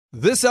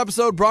This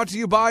episode brought to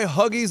you by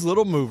Huggies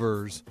Little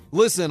Movers.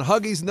 Listen,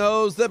 Huggies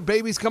knows that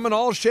babies come in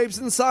all shapes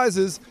and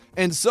sizes,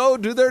 and so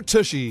do their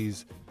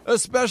tushies,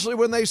 especially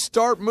when they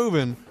start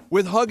moving.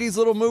 With Huggies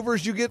Little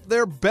Movers, you get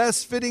their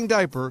best fitting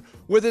diaper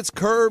with its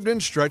curved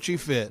and stretchy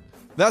fit.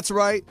 That's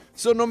right,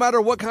 so no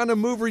matter what kind of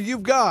mover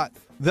you've got,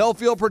 they'll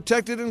feel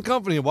protected and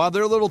comfy while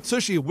their little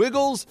tushy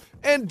wiggles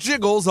and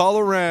jiggles all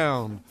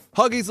around.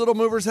 Huggies Little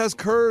Movers has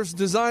curves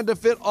designed to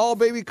fit all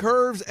baby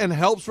curves and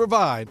helps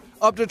provide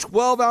up to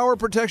 12-hour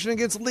protection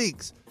against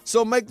leaks.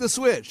 So make the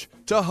switch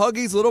to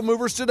Huggies Little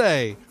Movers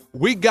today.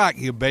 We got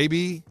you,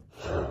 baby.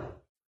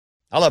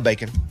 I love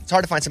bacon. It's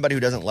hard to find somebody who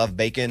doesn't love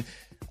bacon.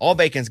 All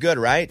bacon's good,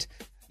 right?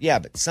 Yeah,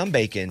 but some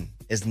bacon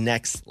is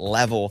next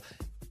level.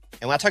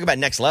 And when I talk about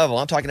next level,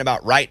 I'm talking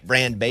about Right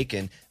Brand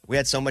bacon. We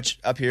had so much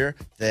up here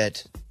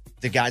that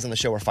the guys on the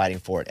show were fighting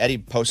for it. Eddie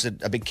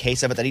posted a big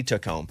case of it that he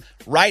took home.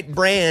 Right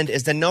Brand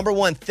is the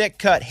 #1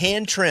 thick-cut,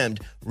 hand-trimmed,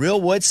 real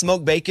wood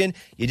smoked bacon.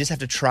 You just have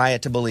to try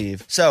it to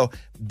believe. So,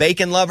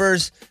 bacon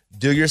lovers,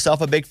 do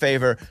yourself a big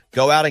favor.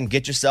 Go out and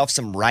get yourself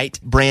some Right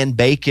Brand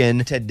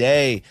bacon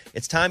today.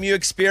 It's time you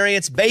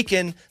experience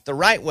bacon the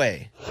right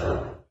way.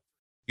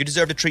 You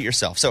deserve to treat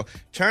yourself. So,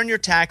 turn your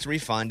tax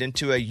refund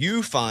into a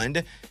U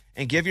fund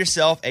and give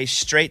yourself a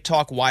Straight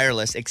Talk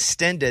Wireless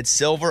Extended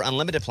Silver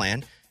Unlimited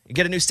plan. You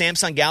get a new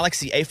Samsung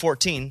Galaxy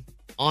A14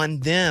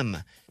 on them.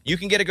 You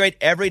can get a great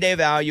everyday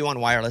value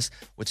on wireless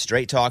with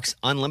Straight Talk's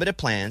unlimited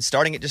plans,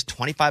 starting at just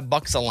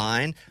 $25 a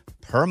line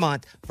per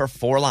month for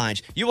 4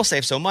 lines. You will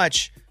save so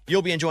much,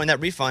 you'll be enjoying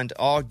that refund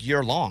all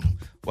year long.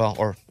 Well,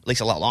 or at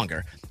least a lot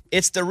longer.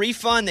 It's the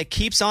refund that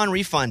keeps on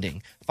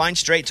refunding. Find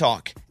Straight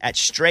Talk at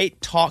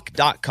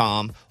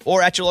straighttalk.com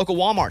or at your local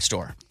Walmart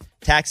store.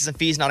 Taxes and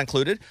fees not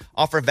included.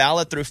 Offer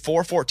valid through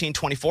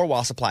 4/14/24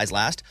 while supplies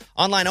last.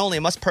 Online only.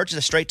 Must purchase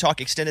a Straight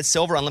Talk Extended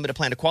Silver Unlimited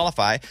plan to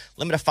qualify.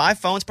 Limit of 5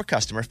 phones per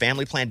customer.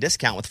 Family plan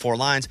discount with 4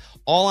 lines.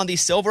 All on the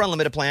Silver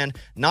Unlimited plan.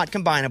 Not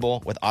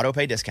combinable with auto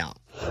pay discount.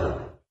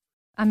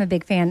 I'm a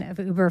big fan of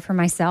Uber for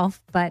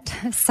myself, but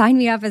sign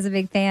me up as a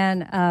big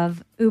fan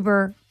of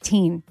Uber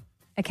Teen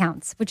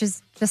accounts, which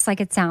is just like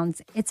it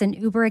sounds. It's an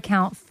Uber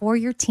account for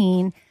your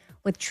teen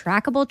with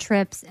trackable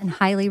trips and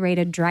highly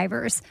rated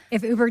drivers.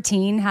 If Uber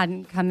Teen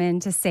hadn't come in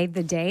to save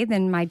the day,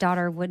 then my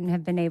daughter wouldn't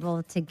have been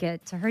able to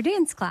get to her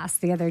dance class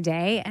the other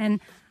day.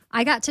 And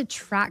I got to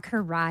track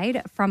her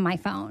ride from my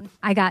phone.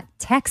 I got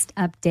text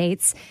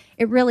updates.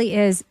 It really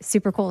is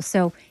super cool.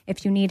 So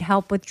if you need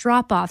help with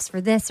drop-offs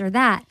for this or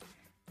that,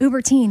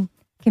 Uber Teen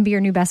can be your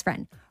new best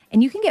friend.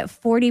 And you can get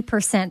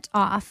 40%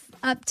 off,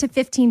 up to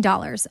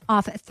 $15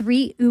 off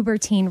 3 Uber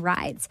Teen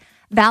rides.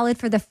 Valid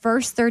for the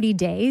first 30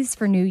 days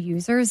for new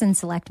users in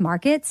select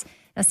markets.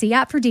 Now see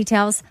app for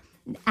details.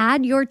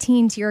 Add your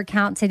teen to your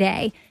account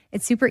today.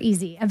 It's super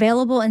easy.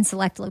 Available in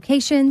select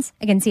locations.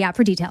 Again, see app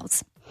for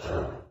details.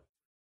 Here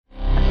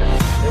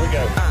we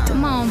go.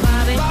 Come on,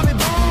 Bobby.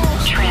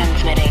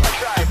 Transmitting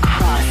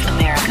across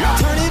America.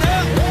 Turn it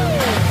up.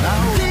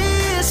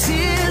 This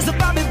is the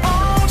Bobby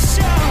Bones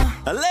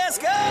Show. Let's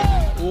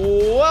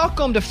go.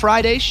 Welcome to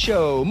Friday's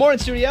show. Morning,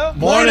 studio.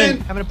 Morning.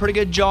 Having a pretty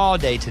good jaw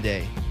day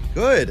today.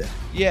 Good.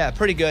 Yeah,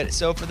 pretty good.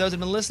 So for those who've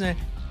been listening,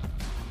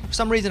 for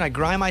some reason I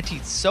grind my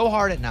teeth so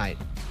hard at night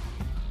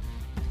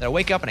that I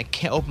wake up and I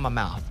can't open my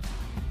mouth.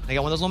 I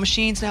got one of those little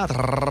machines now,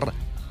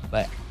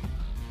 but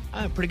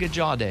I have a pretty good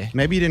jaw day.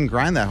 Maybe you didn't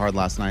grind that hard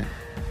last night.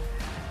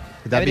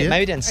 Could that be it?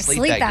 Maybe didn't sleep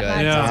sleep that that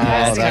good. much.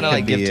 Yeah, it's that kind of could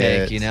like give be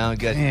take, it. you know.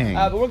 Good. Dang.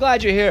 But we're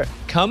glad you're here.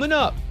 Coming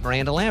up,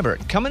 Miranda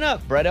Lambert. Coming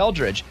up, Brett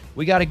Eldridge.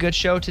 We got a good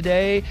show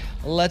today.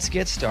 Let's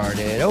get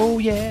started. Oh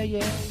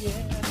yeah.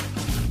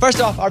 First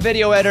off, our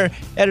video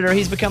editor,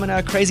 he's becoming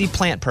a crazy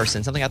plant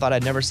person. Something I thought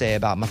I'd never say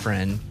about my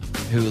friend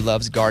who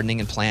loves gardening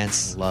and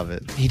plants. Love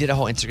it. He did a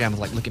whole Instagram with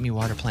like, look at me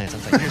water plants. I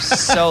was like, you're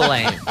so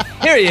lame.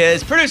 Here he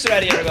is, producer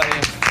Eddie, everybody.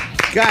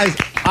 Guys,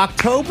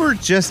 October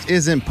just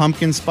isn't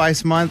Pumpkin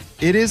Spice Month.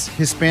 It is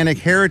Hispanic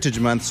Heritage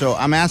Month. So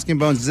I'm asking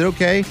Bones, is it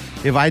okay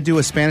if I do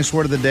a Spanish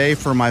word of the day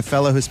for my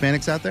fellow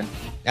Hispanics out there?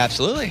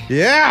 Absolutely.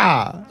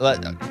 Yeah.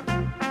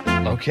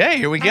 Okay,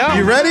 here we go.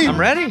 You ready? I'm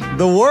ready.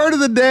 The word of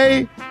the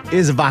day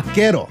is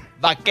vaquero.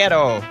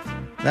 Vaquero.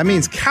 That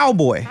means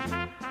cowboy.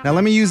 Now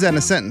let me use that in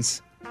a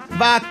sentence.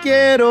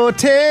 Vaquero,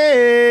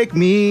 take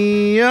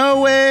me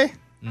away.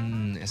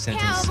 A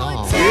sentence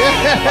song.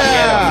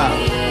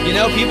 Yeah. You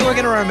know, people are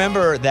going to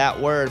remember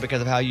that word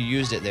because of how you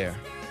used it there.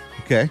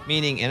 Okay.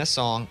 Meaning in a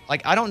song.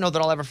 Like, I don't know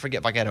that I'll ever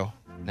forget vaquero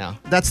now.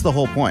 That's the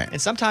whole point.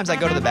 And sometimes I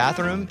go to the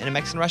bathroom in a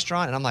Mexican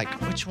restaurant and I'm like,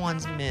 which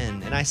one's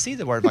men? And I see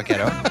the word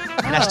vaquero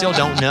and I still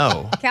don't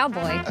know.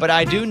 Cowboy. But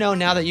I do know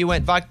now that you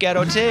went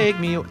vaquero, take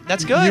me.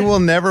 That's good. You will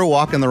never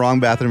walk in the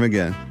wrong bathroom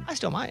again. I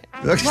still might.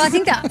 Well, I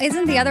think that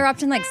isn't the other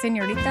option like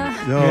senorita?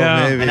 No,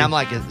 maybe. And I'm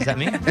like, is that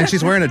me? And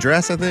she's wearing a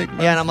dress, I think.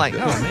 Yeah, and I'm like,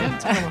 oh, man.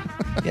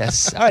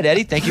 Yes. All right,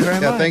 Eddie, thank you very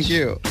much. Yeah, thank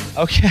you.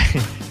 Okay.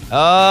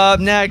 Up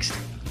next.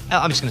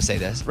 I'm just going to say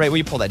this. Ray, will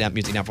you pull that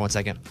music down for 1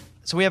 second?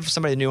 So we have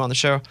somebody new on the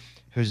show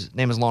whose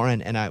name is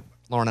Lauren, and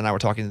Lauren and I were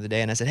talking the other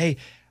day, and I said, hey,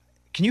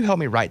 can you help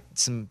me write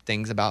some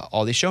things about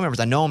all these show members?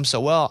 I know them so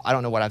well. I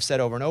don't know what I've said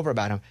over and over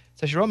about them.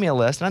 So she wrote me a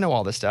list, and I know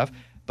all this stuff.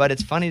 But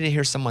it's funny to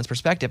hear someone's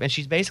perspective. And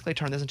she's basically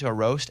turned this into a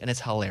roast, and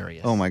it's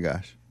hilarious. Oh, my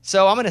gosh.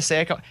 So I'm going to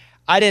say,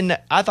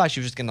 I thought she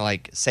was just going to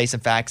like say some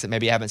facts that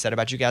maybe I haven't said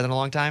about you guys in a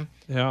long time.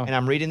 Yeah. And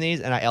I'm reading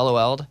these, and I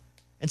LOL'd.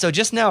 And so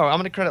just know, I'm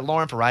going to credit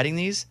Lauren for writing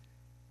these.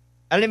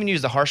 I didn't even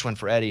use the harsh one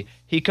for Eddie.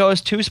 He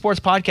hosts 2 sports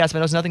podcasts but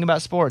knows nothing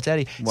about sports,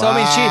 Eddie. Wow. So, I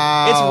mean,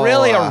 it's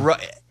really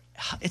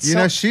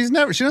she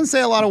doesn't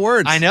say a lot of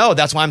words. I know.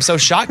 That's why I'm so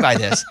shocked by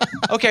this.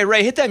 Okay,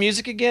 Ray, hit that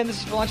music again. This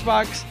is for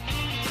Lunchbox.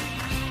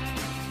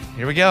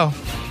 Here we go.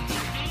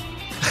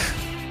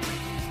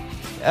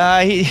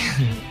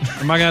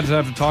 Am I going to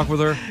have to talk with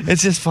her?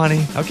 It's just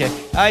funny. Okay.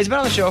 He's been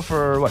on the show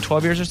for,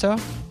 12 years or so?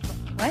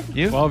 What?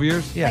 You? 12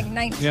 years? Yeah. Like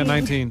 19. Yeah,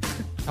 19.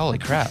 Holy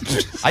crap.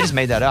 I just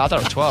made that up. I thought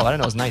it was 12. I didn't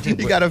know it was 19.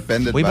 You got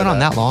offended We've by been on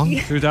that. that long?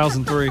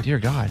 2003. Dear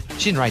God.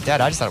 She didn't write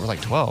that. I just thought it was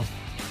like 12.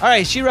 All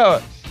right, she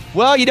wrote,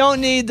 well, you don't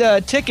need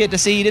the ticket to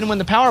see he didn't win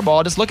the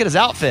Powerball. Just look at his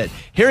outfit.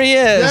 Here he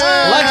is.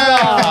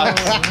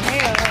 Lunchbox.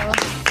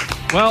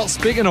 Well,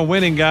 speaking of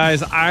winning,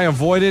 guys, I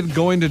avoided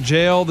going to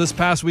jail this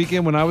past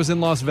weekend when I was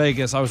in Las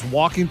Vegas. I was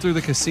walking through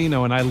the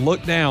casino, and I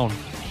looked down,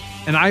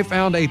 and I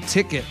found a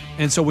ticket.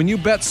 And so when you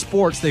bet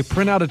sports, they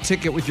print out a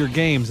ticket with your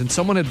games. And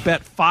someone had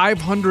bet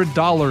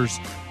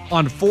 $500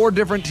 on 4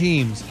 different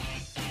teams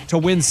to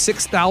win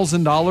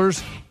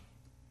 $6,000.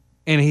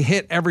 And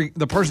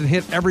the person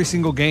hit every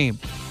single game.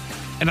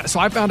 And so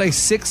I found a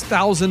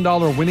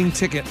 $6,000 winning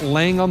ticket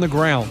laying on the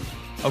ground.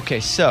 Okay,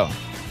 so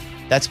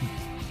that's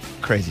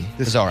crazy.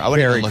 Bizarre. I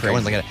wouldn't even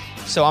look at it.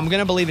 So I'm going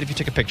to believe it if you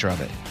took a picture of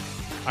it.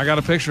 I got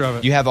a picture of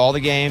it. You have all the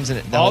games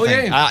and the All whole the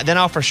thing. games. Then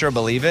I'll for sure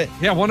believe it.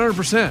 Yeah,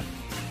 100%.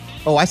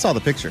 Oh, I saw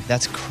the picture.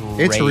 That's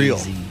crazy. It's real.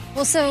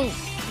 Well, so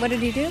what did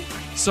he do?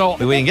 So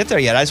We didn't get there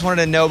yet. I just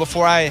wanted to know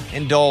before I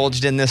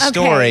indulged in this Okay.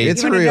 story.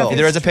 It's You wanna real. go If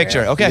there is a straight?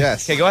 picture. Okay.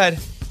 Yes. Okay, go ahead.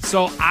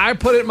 So I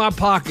put it in my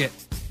pocket,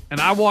 and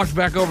I walked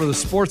back over to the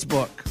sports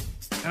book,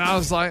 and I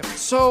was like,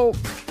 so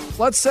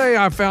let's say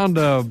I found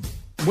a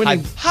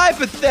winning.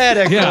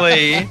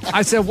 Hypothetically. Yeah.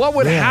 I said, what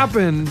would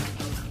happen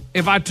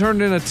if I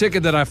turned in a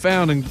ticket that I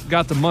found and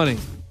got the money?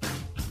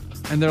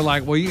 And they're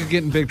like, well, you could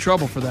get in big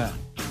trouble for that.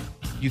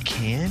 You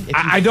can? If you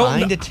I don't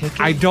find know, a ticket?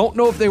 I don't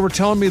know if they were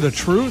telling me the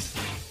truth.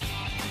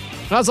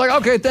 And I was like,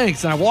 okay,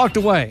 thanks. And I walked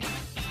away.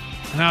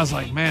 And I was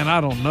like, man,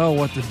 I don't know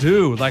what to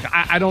do. Like,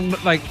 I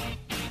don't, like,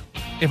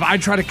 if I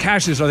try to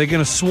cash this, are they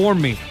going to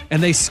swarm me?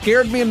 And they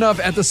scared me enough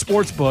at the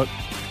sports book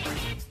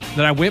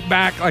that I went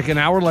back like an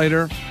hour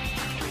later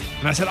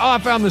and I said, oh, I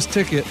found this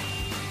ticket.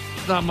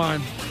 It's not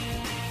mine.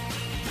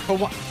 But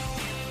what?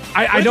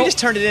 I What if don't. you just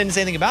turned it in and didn't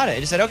say anything about it? You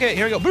just said, okay,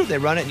 here we go. Boop, they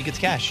run it and you get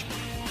the cash.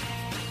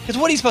 Because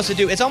what are you supposed to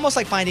do? It's almost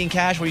like finding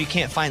cash where you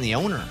can't find the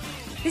owner.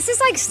 This is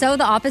like so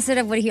the opposite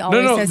of what he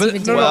always says he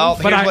would do. Well,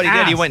 but here's I what he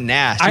did. He asked. went and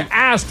asked. I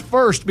asked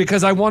first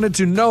because I wanted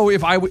to know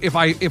if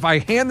I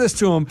hand this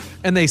to them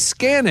and they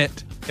scan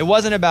it. It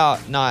wasn't about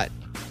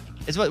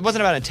it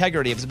wasn't about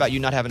integrity. It was about you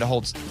not having to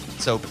hold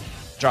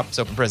drop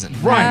soap in prison.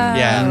 Right.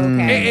 Yeah.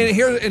 Okay.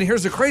 And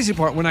here's the crazy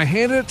part. When I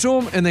handed it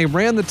to them and they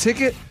ran the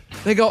ticket,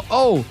 they go,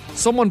 "Oh,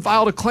 someone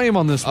filed a claim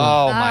on this one."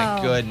 Oh my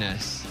Oh.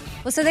 goodness.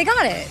 Well, so they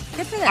got it.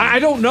 Good for them. I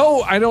don't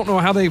know. I don't know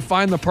how they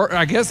find the person.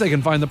 I guess they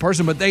can find the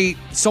person, but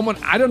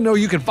I don't know.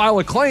 You can file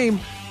a claim,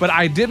 but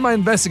I did my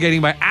investigating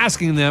by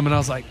asking them, and I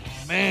was like,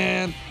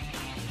 man.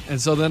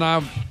 And so then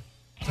I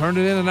turned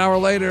it in an hour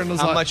later, and it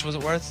was How like, much was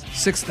it worth?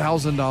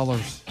 $6,000.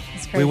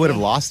 It's We crazy. would have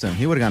lost him.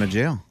 He would have gone to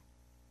jail.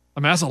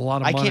 I mean, that's a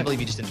lot of I money. can't believe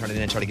you just didn't turn it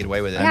in and try to get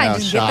away with it. Yeah, know,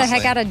 just get the shockingly.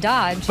 heck out of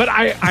Dodge. But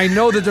I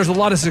know that there's a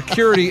lot of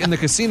security in the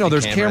casino.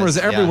 There's cameras Cameras,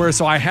 everywhere, yeah.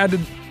 so I had to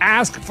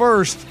ask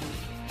first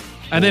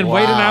and then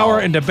wait an Wow. hour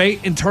and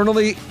debate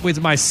internally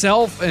with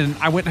myself. And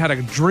I went and had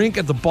a drink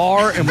at the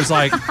bar and was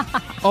like,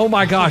 oh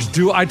my gosh,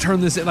 do I turn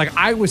this in? Like,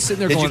 I was sitting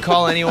there Did going, you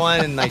call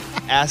anyone and like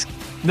ask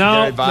No,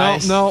 their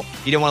advice? no.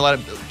 You didn't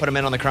want to put them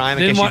in on the crime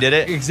in didn't case want, you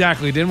did it?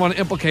 Exactly. Didn't want to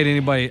implicate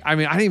anybody. I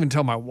mean, I didn't even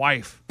tell my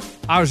wife.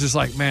 I was just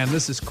like, man,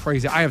 this is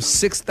crazy. I have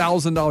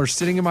 $6,000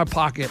 sitting in my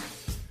pocket.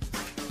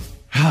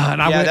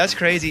 And I Yeah, went, that's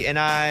crazy. And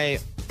I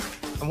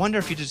wonder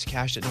if you just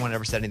cashed it and no one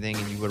ever said anything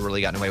and you would have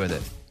really gotten away with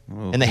it.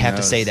 Oh, And they who have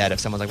to knows? say that if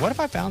someone's like, what if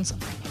I found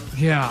something?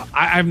 yeah,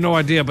 I have no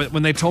idea. But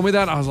when they told me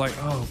that, I was like,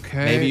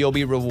 okay. Maybe you'll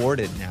be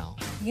rewarded now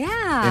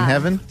Yeah. In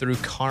heaven? through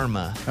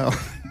karma.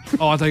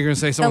 Oh, I thought you were going to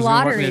say The someone's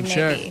going to write me lottery, a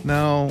check. maybe.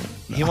 No.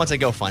 He wants a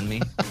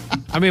GoFundMe.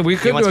 I mean, we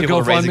could wants do a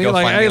people to raise a GoFundMe.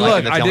 Like, GoFundMe, hey, like,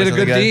 look, to I tell me did a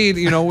something good good. deed.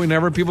 You know,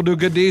 whenever people do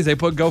good deeds, they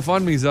put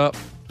GoFundMes up.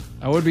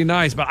 That would be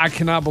nice, but I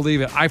cannot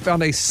believe it. I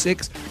found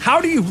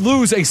How do you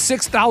lose a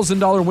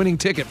 $6,000 winning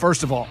ticket,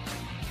 first of all?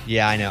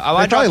 Yeah, I know. They Oh,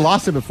 I probably dropped,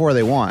 lost it before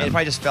they won. it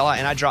probably just fell out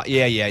and I dropped.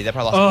 Yeah, they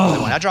probably lost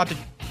the one. I dropped a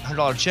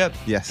 $100 chip.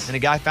 Yes. And a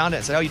guy found it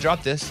and said, oh, you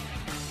dropped this.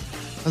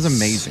 That was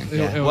amazing.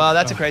 Yeah. It- Well,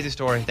 that's a crazy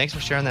story. Thanks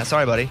for sharing that.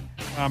 Sorry, buddy.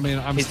 I mean,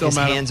 I'm His, still his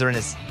mad. hands are in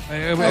his, It,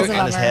 That was it- a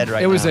on his bummer. head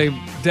right it was now.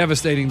 a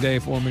devastating day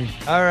for me.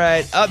 All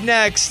right, up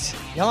next.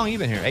 How long have you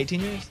been here?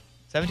 18 years?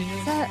 17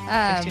 years?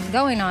 16?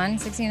 Going on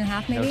 16 and a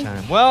half maybe. No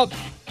time. Well,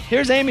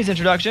 Here's Amy's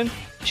introduction.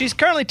 She's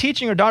currently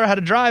teaching her daughter how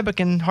to drive, but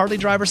can hardly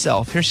drive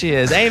herself. Here she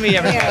is. Amy,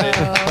 everybody.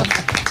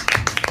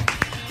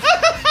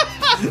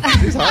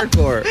 She's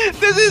hardcore.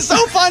 This is so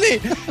funny.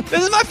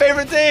 This is my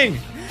favorite thing.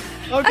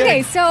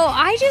 Okay, so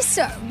I just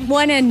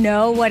want to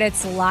know what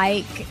it's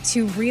like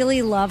to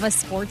really love a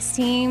sports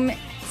team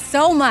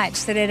so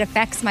much that it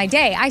affects my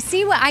day.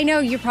 I know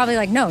you're probably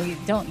like, no, you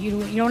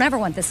don't ever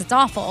want this. It's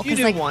awful. You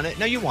do want it.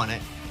 No, you want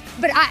it.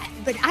 But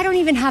I don't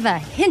even have a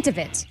hint of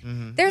it.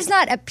 Mm-hmm. There's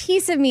not a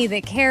piece of me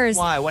that cares.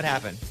 Why? What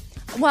happened?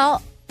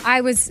 Well, I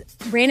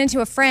ran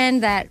into a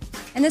friend and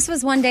this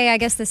was one day, I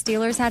guess the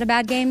Steelers had a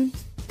bad game.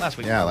 Last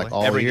week. Yeah, like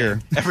all every year.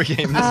 Game. Every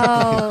game.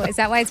 Oh, is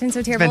that why it's been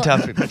so terrible?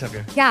 It's been tough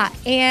year. Yeah,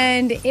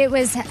 and it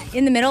was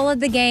in the middle of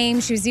the game.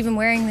 She was even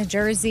wearing the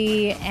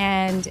jersey,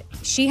 and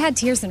she had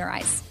tears in her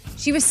eyes.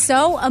 She was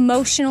so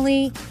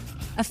emotionally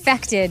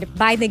affected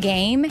by the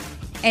game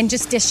and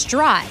just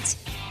distraught.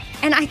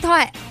 And I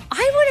thought,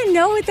 I want to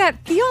know what that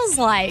feels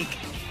like.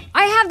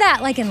 I have that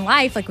like in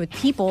life, like with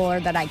people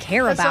or that I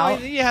care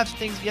about. You have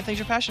things you're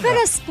passionate but about.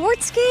 But a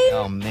sports game?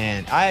 Oh,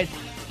 man.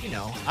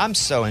 I'm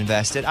so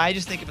invested. I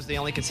just think it was the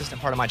only consistent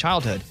part of my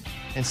childhood.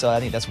 And so I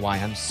think that's why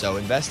I'm so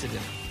invested in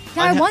it.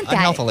 No, I want that.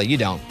 Unhealthily, you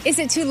don't. Is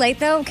it too late,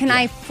 though? Can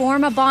I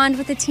form a bond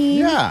with a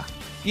team?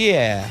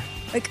 Yeah.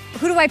 Like,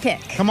 who do I pick?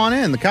 Come on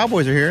in. The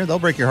Cowboys are here. They'll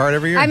break your heart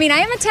every year. I mean, I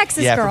am a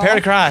Texas girl. Prepare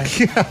to cry.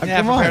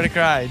 Prepare to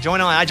cry.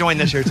 Join on. I joined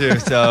this year, too.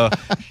 So,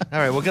 all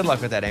right. Well, good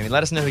luck with that, Amy.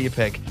 Let us know who you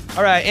pick.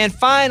 All right. And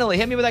finally,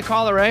 hit me with that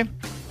caller, Ray.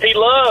 He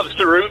loves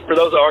to root for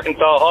those Arkansas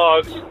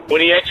Hogs. When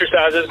he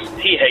exercises,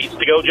 he hates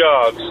to go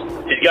jogs.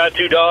 He's got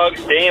 2 dogs,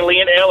 Stanley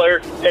and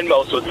Eller, and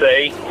most would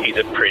say he's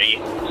a pretty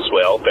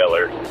swell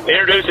feller.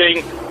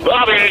 Introducing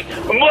Bobby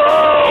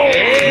Bones!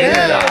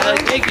 Yeah.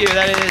 Thank you.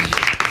 That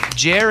is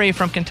Jerry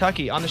from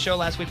Kentucky. On the show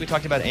last week, we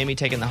talked about Amy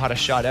taking the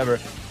hottest shot ever,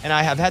 and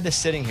I have had this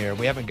sitting here.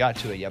 We haven't got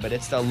to it yet, but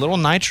it's the Little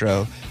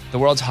Nitro, the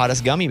world's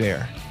hottest gummy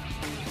bear.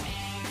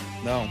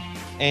 No.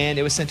 And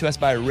it was sent to us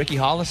by Ricky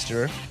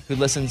Hollister, who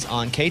listens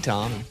on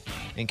KTOM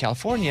in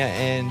California.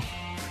 And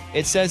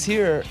it says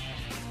here,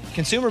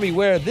 consumer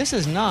beware, this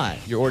is not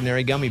your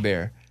ordinary gummy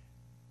bear.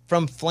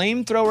 From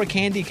Flamethrower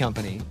Candy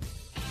Company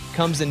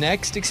comes the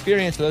next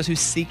experience for those who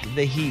seek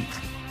the heat.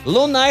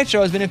 Little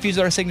Nitro has been infused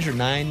with our signature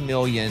 9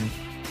 million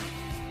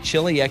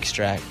chili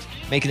extract,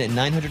 making it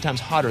 900 times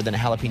hotter than a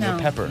jalapeno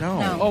pepper.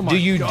 No. Oh my Do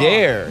you God.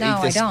 dare No,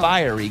 eat this I don't.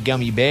 fiery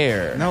gummy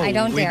bear? No, I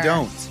don't we dare.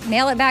 don't.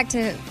 Mail it back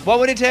to What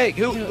would it take?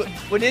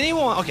 Would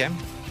anyone? Okay.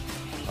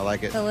 I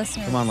like it. the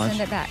listeners. Come on, Lunch.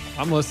 Send it back.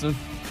 I'm listening.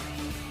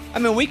 I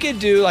mean, we could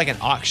do like an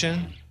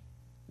auction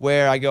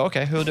where I go,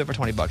 okay, who'll do it for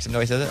 $20? And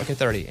nobody says it. Okay,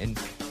 30. And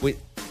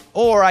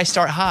or I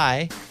start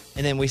high,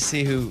 and then we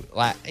see who.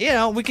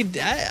 We could.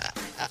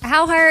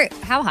 How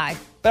high?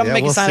 But I'm Yeah,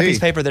 making we'll sign a piece see.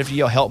 of paper that if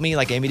you'll help me,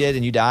 like Amy did,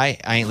 and you die,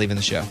 I ain't leaving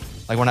the show.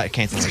 Like we're not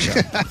canceling the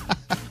show.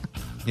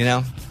 You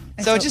know.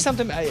 So it's just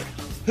something.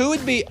 Who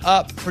would be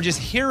up for just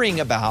hearing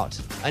about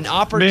an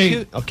opportunity?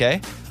 Me.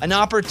 Okay, an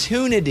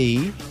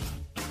opportunity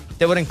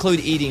that would include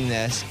eating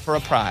this for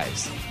a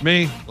prize.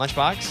 Me.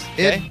 Lunchbox?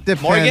 It Okay.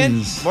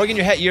 depends. Morgan,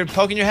 you're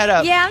poking your head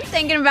up. Yeah, I'm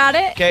thinking about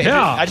it. Okay.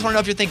 Yeah. I just want to know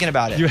if you're thinking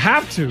about it. You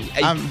have to.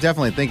 I'm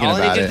definitely thinking all I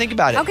need about you it. to think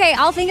about it. Okay,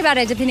 I'll think about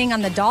it depending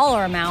on the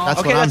dollar amount. That's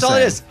Okay, what I'm that's all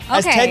saying. it is.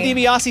 As Okay. Ted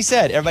DiBiase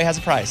said, everybody has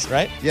a price,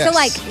 right? Yes. So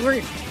like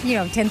we're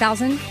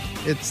 10,000.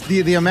 it's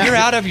the amount. You're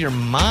out of your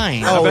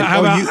mind. Oh,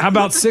 How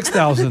about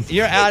 6,000?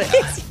 You're out.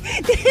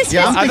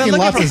 Yeah, I'm I've been thinking looking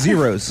lots for- of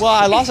zeros. Well,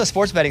 I lost a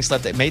sports betting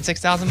slip that made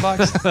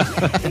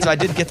 $6,000, and so I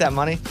did get that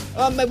money.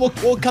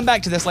 We'll come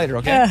back to this later,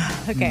 okay?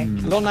 Okay.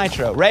 Little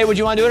Nitro. Ray, would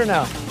you want to do it or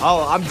no?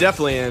 Oh, I'm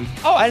definitely in.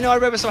 Oh, I didn't know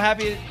everybody was so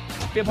happy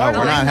to be a part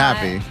No, of we're it. not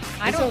happy.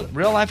 I It's don't. a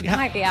real life.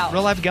 might be out.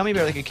 Real life gummy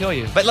bear that could kill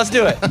you. But let's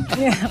do it.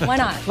 Yeah, why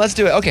not? Let's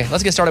do it. Okay,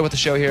 let's get started with the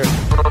show here.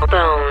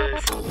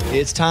 Bones.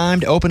 It's time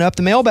to open up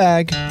the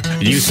mailbag.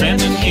 You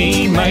send an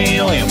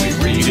email and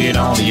we read it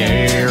on the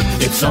air.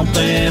 It's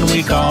something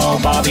we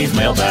call Bobby's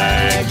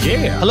mailbag.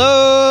 Yeah.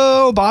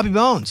 Hello, Bobby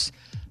Bones.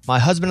 My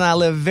husband and I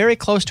live very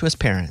close to his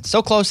parents.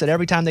 So close that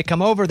every time they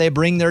come over, they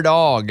bring their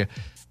dog.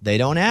 They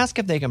don't ask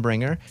if they can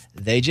bring her.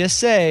 They just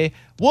say,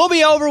 we'll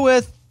be over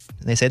with,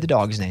 and they say the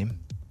dog's name,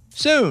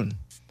 soon.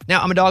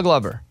 Now, I'm a dog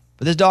lover,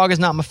 but this dog is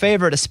not my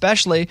favorite,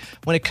 especially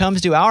when it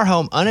comes to our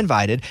home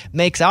uninvited,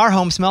 makes our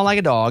home smell like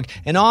a dog,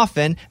 and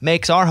often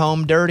makes our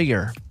home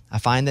dirtier. I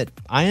find that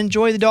I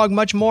enjoy the dog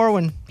much more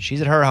when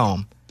she's at her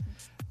home.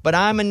 But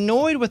I'm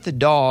annoyed with the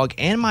dog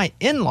and my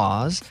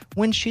in-laws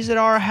when she's at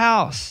our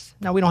house.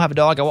 Now, we don't have a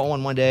dog. I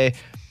want one day,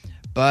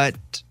 but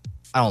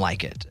I don't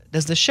like it.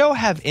 Does the show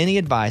have any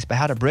advice about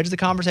how to bridge the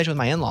conversation with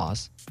my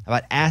in-laws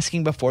about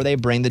asking before they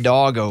bring the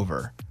dog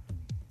over?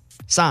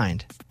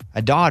 Signed,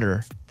 a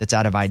daughter that's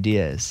out of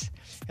ideas.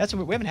 We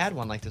haven't had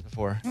one like this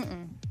before.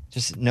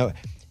 Just no.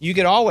 You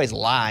could always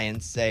lie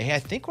and say, hey, I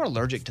think we're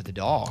allergic to the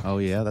dog. Oh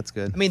yeah, that's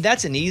good. I mean,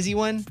 that's an easy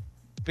one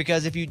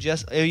because if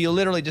you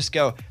literally just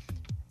go,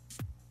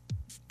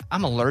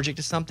 I'm allergic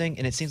to something,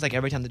 and it seems like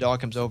every time the dog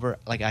comes over,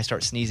 like I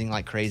start sneezing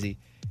like crazy.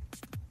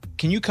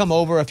 Can you come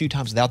over a few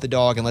times without the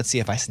dog and let's see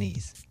if I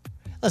sneeze?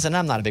 Listen,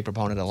 I'm not a big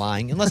proponent of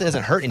lying unless it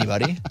doesn't hurt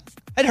anybody.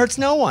 It hurts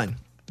no one.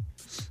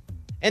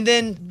 And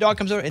then the dog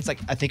comes over. It's like,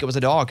 I think it was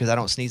a dog because I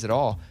don't sneeze at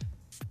all.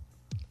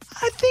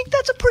 I think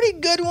that's a pretty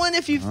good one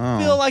if you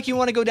feel like you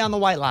want to go down the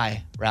white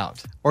lie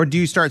route. Or do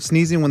you start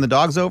sneezing when the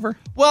dog's over?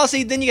 Well,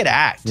 see, then you got to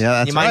act. Yeah,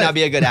 that's You might right. not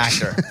be a good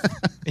actor.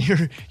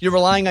 You're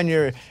relying on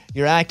your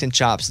acting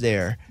chops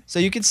there. So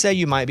you could say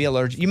you might be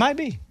allergic. You might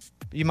be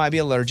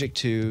allergic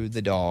to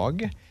the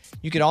dog.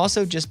 You could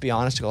also just be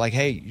honest and go like,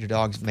 hey, your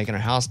dog's making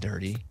our house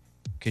dirty.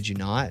 Could you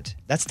not?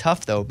 That's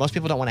tough, though. Most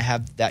people don't want to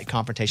have that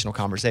confrontational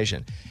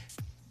conversation.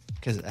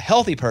 Because a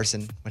healthy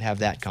person would have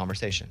that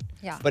conversation.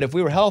 Yeah. But if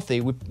we were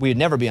healthy, we'd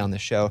never be on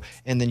this show,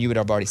 and then you would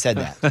have already said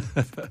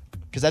that.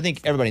 Because I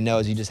think everybody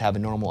knows you just have a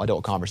normal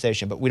adult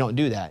conversation, but we don't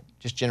do that,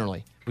 just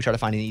generally. We try to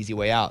find an easy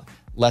way out.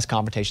 Less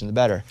confrontation, the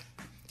better.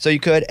 So you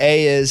could,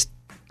 A is,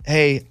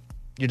 hey,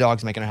 your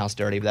dog's making our house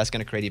dirty, but that's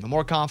going to create even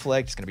more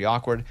conflict. It's going to be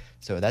awkward.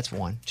 So that's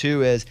one.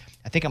 Two is,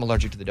 I think I'm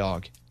allergic to the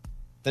dog.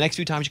 The next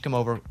few times you come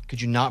over,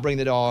 could you not bring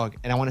the dog?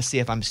 And I want to see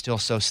if I'm still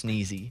so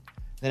sneezy.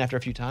 Then after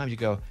a few times, you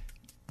go,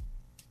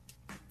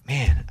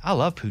 man, I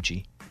love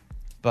Poochie,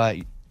 but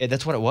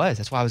that's what it was.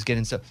 That's why I was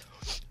getting so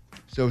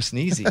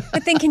sneezy.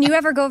 But then can you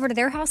ever go over to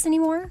their house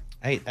anymore?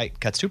 Hey,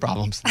 cuts two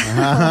problems.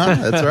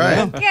 That's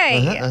right.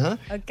 Okay.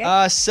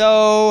 Okay.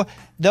 So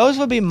those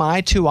would be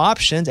my two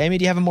options. Amy,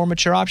 do you have a more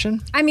mature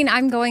option? I mean,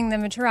 I'm going the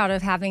mature route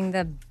of having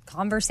the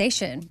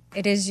conversation.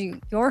 It is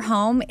your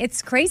home.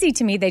 It's crazy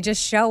to me. They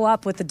just show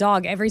up with the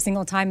dog every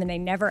single time and they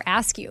never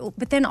ask you.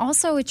 But then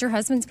also it's your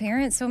husband's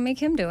parents, so make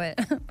him do it.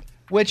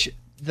 Which,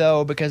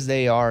 though, because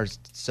they are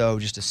so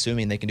just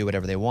assuming they can do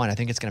whatever they want, I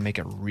think it's going to make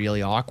it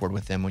really awkward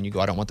with them when you go,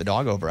 I don't want the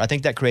dog over. I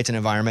think that creates an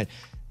environment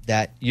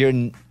that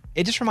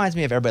it just reminds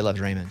me of Everybody Loves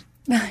Raymond.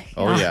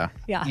 Oh, yeah.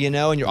 Yeah. You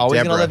know, and you're always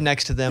going to Deborah. live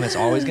next to them. It's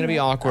always going to be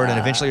awkward. And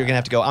eventually you're going to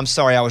have to go, I'm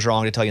sorry I was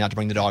wrong to tell you not to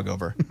bring the dog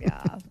over.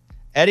 Yeah.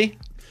 Eddie?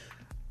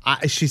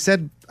 She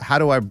said, how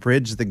do I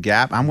bridge the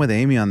gap? I'm with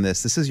Amy on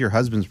this. This is your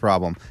husband's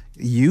problem.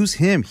 Use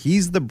him.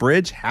 He's the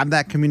bridge. Have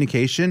that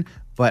communication.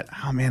 But,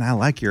 oh, man, I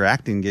like your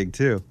acting gig,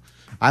 too.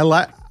 I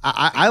like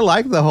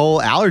the whole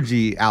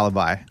allergy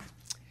alibi.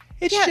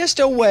 It's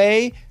just a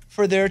way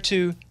for there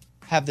to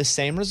have the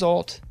same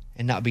result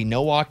and not be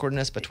no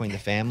awkwardness between the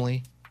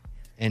family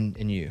and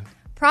you.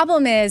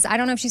 Problem is, I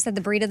don't know if she said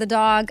the breed of the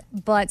dog,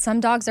 but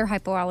some dogs are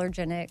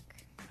hypoallergenic.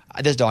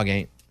 This dog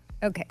ain't.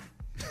 Okay.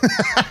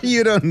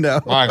 You don't know.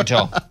 Well, I can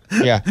tell.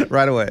 Yeah.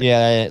 Right away.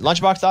 Yeah.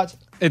 Lunchbox thoughts?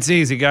 It's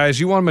easy, guys.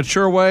 You want a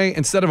mature way?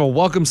 Instead of a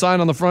welcome sign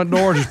on the front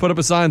door, just put up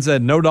a sign that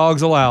said, no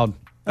dogs allowed.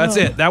 That's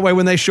it. That way,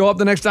 when they show up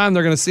the next time,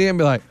 they're going to see it and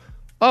be like,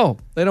 oh,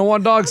 they don't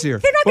want dogs here.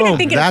 They're not going to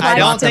think it's I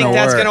don't think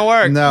that's going to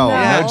work. No,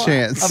 Yeah. no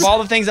chance. Of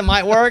all the things that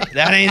might work,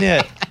 that ain't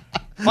it.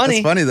 Funny.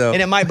 That's funny, though.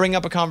 And it might bring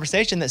up a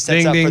conversation that sets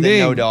Ding, up ding, for the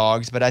no ding.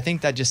 dogs, but I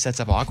think that just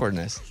sets up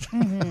awkwardness.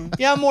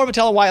 Yeah, I'm more of a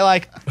tell a white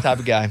like type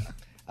of guy.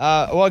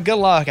 Well, good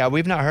luck.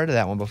 We've not heard of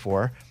that one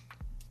before.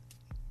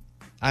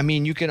 I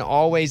mean, you can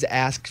always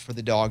ask for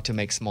the dog to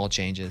make small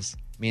changes,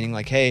 meaning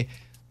like, hey,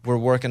 we're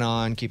working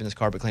on keeping this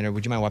carpet cleaner.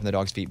 Would you mind wiping the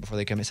dog's feet before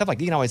they come in? Stuff like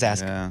that. You can always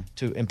ask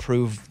to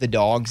improve the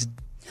dog's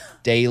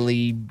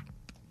daily,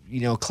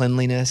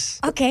 cleanliness.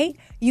 Okay.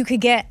 You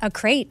could get a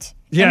crate.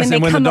 Yes, and then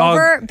and they when the come dog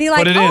over, be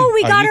like, put it in. oh,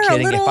 we Are got you her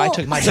kidding? a little. If I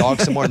took my dog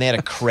somewhere and they had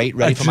a crate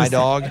ready for my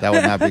dog, That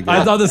would not be good.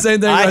 I thought the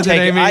same thing. right then,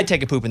 Amy. I'd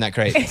take a poop in that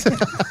crate.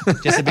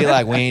 Just to be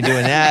like, we ain't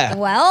doing that.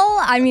 Well,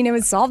 I mean, it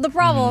would solve the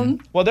problem.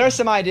 Well, there are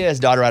some ideas,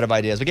 daughter out of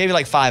ideas. We gave you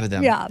like 5 of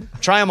them. Yeah.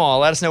 Try them all.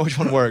 Let us know which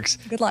one works.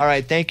 Good luck. All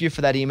right. Thank you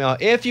for that email.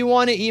 If you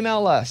want to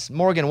email us,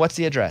 Morgan, what's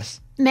the address?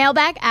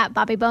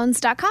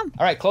 Mailbag@bobbybones.com.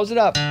 All right. Close it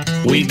up.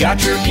 We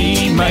got your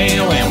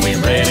email and we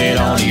read it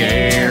on the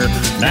air.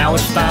 Now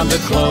it's time to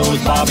close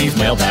Bobby's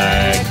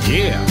mailbag.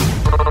 Yeah.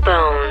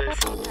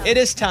 It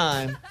is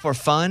time for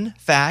Fun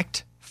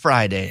Fact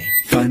Friday.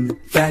 Fun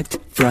Fact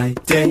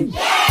Friday.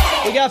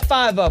 We got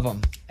 5 of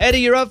them. Eddie,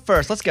 you're up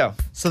first. Let's go.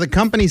 So the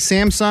company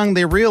Samsung,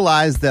 they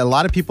realized that a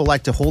lot of people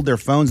like to hold their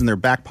phones in their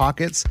back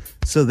pockets.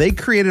 So they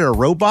created a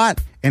robot,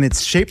 and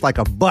it's shaped like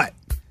a butt.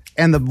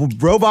 And the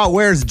robot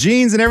wears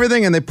jeans and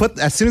everything, and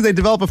as soon as they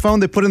develop a phone,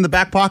 they put it in the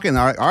back pocket, and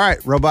they're like, all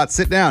right, robot,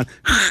 sit down.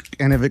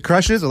 And if it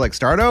crushes, they're like,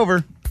 start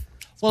over.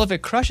 Well, if it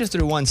crushes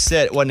through one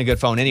sit, it wasn't a good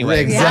phone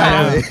anyway.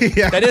 Exactly.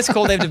 Yeah. That is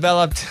cool. They've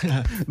developed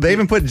They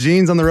even put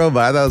jeans on the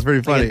robot. I thought it was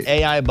pretty funny. an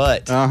AI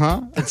butt.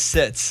 Uh-huh. It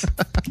sits.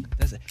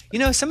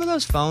 Some of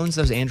those phones,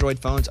 those Android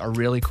phones, are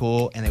really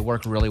cool and they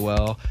work really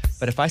well.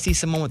 But if I see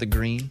someone with a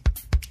green,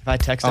 if I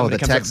text them and it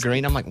comes up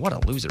green, I'm like, what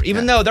a loser.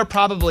 Even though they're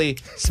probably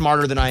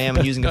smarter than I am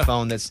and using a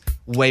phone that's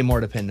way more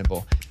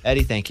dependable.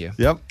 Eddie, thank you.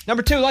 Yep.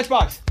 Number 2,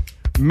 Lunchbox.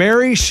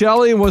 Mary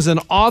Shelley was an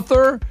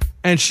author,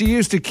 and she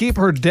used to keep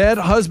her dead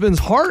husband's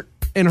heart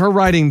in her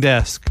writing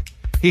desk.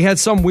 He had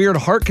some weird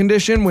heart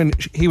condition. When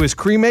he was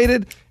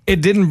cremated,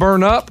 it didn't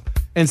burn up,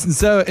 and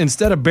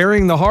instead of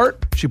burying the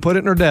heart, she put it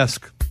in her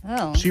desk.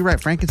 Oh. She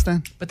write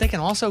Frankenstein? But they can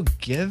also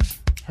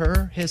give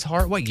her his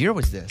heart. What year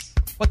was this?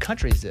 What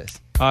country is this?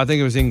 I think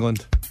it was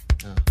England.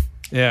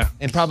 Yeah.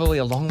 And probably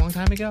a long, long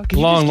time ago. Can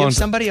you Long, just long give time.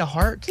 somebody a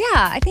heart? Yeah,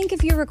 I think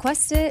if you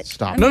request it.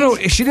 Stop. No,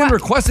 she didn't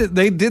request it.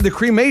 They did the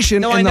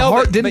cremation, No, and I know, the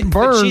heart but, didn't but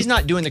burn. she's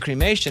not doing the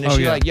cremation. Is Oh,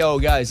 she yeah. like, yo,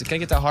 guys, can I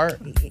get the heart?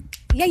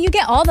 Yeah, you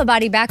get all the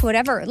body back,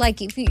 whatever.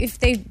 Like if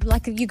they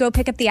like you go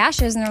pick up the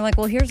ashes and they're like,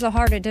 well, here's the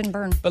heart, it didn't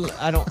burn. But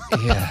I don't.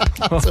 Yeah.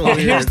 So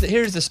weird.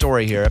 Here's the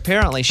story here.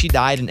 Apparently, she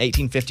died in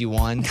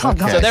 1851. Oh,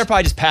 God. So they're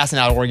probably just passing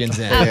out organs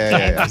in.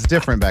 Yeah. It's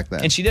different back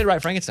then. And she did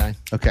write Frankenstein.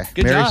 Okay.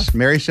 Good job.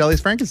 Mary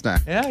Shelley's Frankenstein.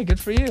 Yeah, good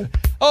for you.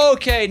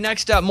 Okay,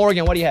 next up,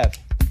 Morgan, what do you have?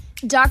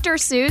 Dr.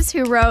 Seuss,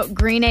 who wrote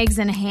Green Eggs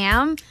and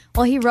Ham,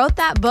 well, he wrote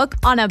that book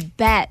on a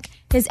bet.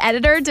 His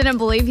editor didn't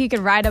believe he could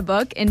write a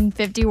book in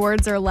 50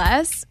 words or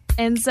less.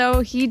 And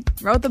so he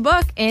wrote the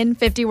book in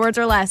 50 words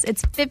or less.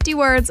 It's 50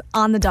 words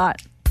on the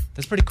dot.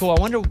 That's pretty cool. I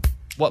wonder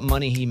what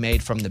money he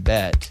made from the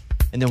bet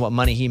and then what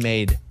money he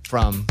made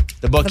from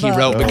the book he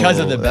wrote because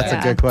of the bet.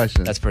 That's a good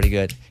question. That's pretty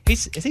good.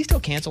 Is he still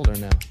canceled or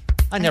no?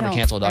 I never don't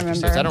canceled Dr.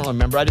 remember. Seuss. I don't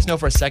remember. I just know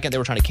for a second they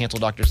were trying to cancel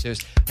Dr.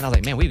 Seuss. And I was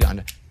like, man, we've got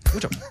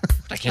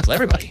to cancel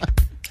everybody.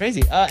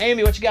 Crazy.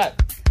 Amy, what you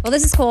got? Well,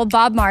 this is cool.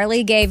 Bob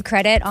Marley gave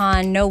credit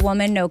on No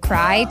Woman, No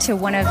Cry to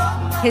one of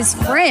his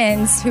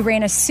friends who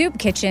ran a soup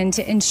kitchen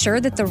to ensure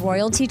that the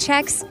royalty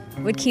checks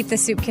would keep the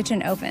soup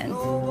kitchen open.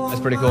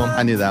 That's pretty cool.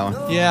 I knew that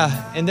one.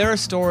 Yeah, and there are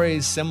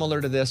stories similar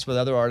to this with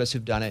other artists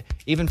who've done it,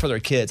 even for their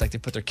kids. Like they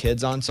put their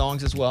kids on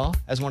songs as well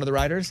as one of the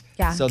writers.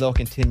 Yeah. So they'll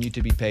continue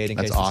to be paid in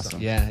That's case.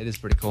 awesome. Yeah, it is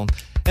pretty cool.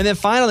 And then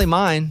finally,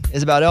 mine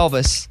is about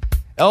Elvis.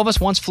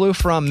 Elvis once flew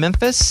from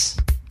Memphis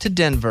to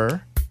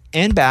Denver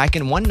and back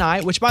in one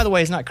night, which, by the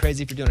way, is not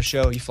crazy if you're doing a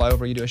show. You fly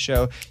over, you do a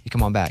show, you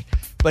come on back.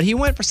 But he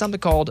went for something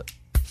called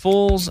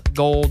Fool's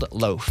Gold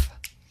Loaf.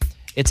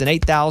 It's an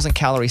 8,000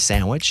 calorie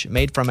sandwich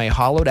made from a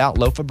hollowed out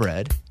loaf of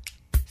bread,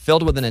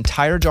 filled with an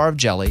entire jar of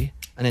jelly,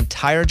 an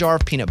entire jar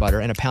of peanut butter,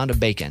 and a pound of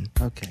bacon.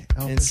 Okay.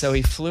 And so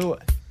he flew.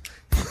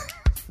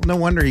 No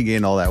wonder he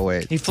gained all that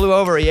weight. He flew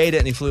over, he ate it,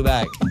 and he flew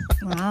back.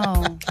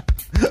 Wow.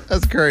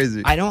 That's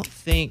crazy. I don't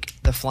think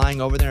the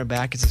flying over there and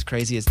back is as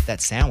crazy as that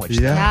sandwich.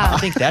 Yeah. I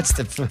think that's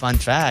the fun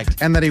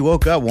fact. And that he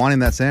woke up wanting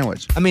that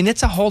sandwich. I mean,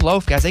 it's a whole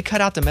loaf, guys. They cut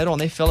out the middle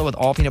and they fill it with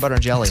all peanut butter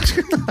and jelly.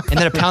 And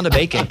then a pound of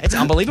bacon. It's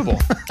unbelievable.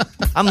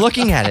 I'm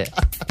looking at it.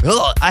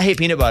 Ugh, I hate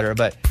peanut butter,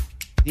 but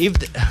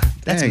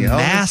that's Dang, Elvis.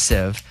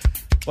 massive.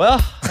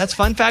 Well, that's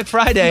Fun Fact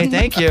Friday.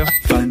 Thank you.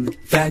 Fun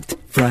Fact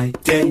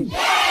Friday.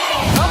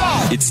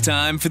 It's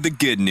time for the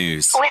good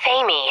news. With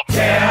Amy.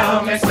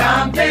 Tell me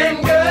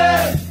something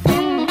good.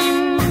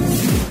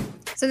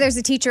 So there's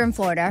a teacher in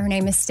Florida. Her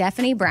name is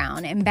Stephanie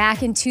Brown. And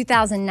back in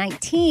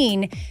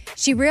 2019,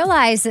 she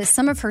realized that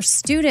some of her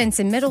students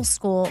in middle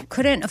school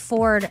couldn't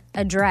afford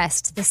a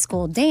dress to the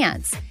school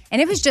dance.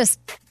 And it was just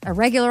a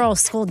regular old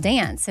school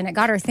dance. And it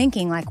got her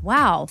thinking, like,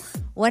 wow,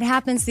 what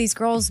happens to these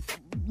girls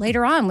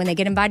later on when they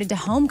get invited to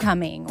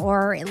homecoming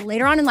or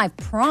later on in life,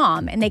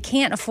 prom, and they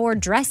can't afford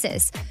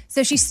dresses?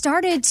 So she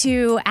started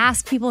to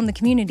ask people in the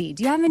community,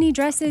 do you have any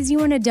dresses you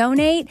want to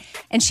donate?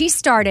 And she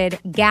started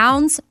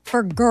Gowns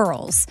for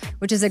Girls,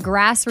 which is a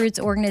grassroots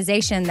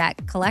organization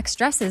that collects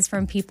dresses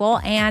from people.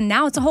 And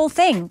now it's a whole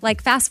thing.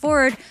 Like, fast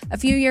forward a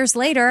few years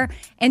later,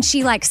 and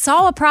she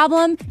saw a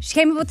problem. She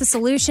came up with a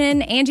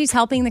solution. Angie's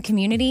helping the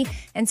community.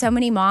 And so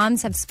many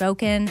moms have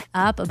spoken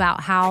up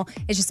about how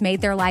it's just made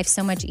their life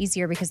so much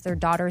easier because their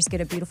daughters get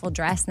a beautiful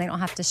dress and they don't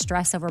have to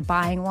stress over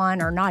buying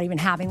one or not even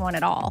having one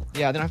at all.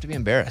 Yeah, they don't have to be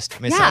embarrassed. I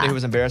mean, Yeah. somebody who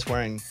was embarrassed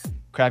wearing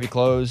crappy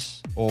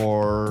clothes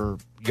or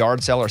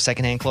yard sale or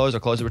secondhand clothes or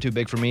clothes that were too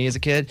big for me as a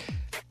kid,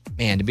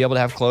 man, to be able to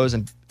have clothes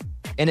and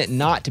it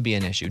not to be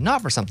an issue,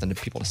 not for something to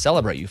people to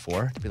celebrate you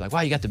for, to be like,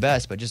 wow, you got the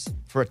best, but just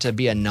for it to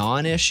be a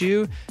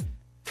non-issue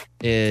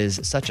is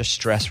such a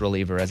stress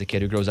reliever as a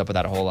kid who grows up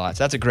without a whole lot.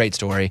 So that's a great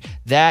story.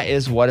 That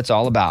is what it's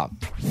all about.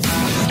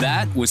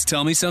 That was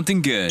Tell Me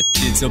Something Good.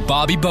 It's a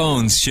Bobby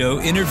Bones Show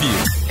interview.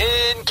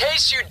 In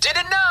case you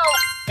didn't know.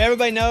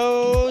 Everybody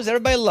knows,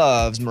 everybody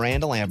loves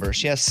Miranda Lambert.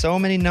 She has so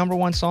many number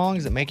one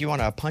songs that make you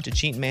want to punch a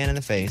cheating man in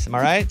the face. Am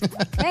I right?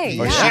 Hey,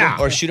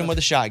 Or shoot him with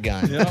a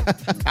shotgun.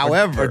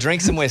 However, Or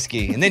drink some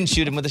whiskey and then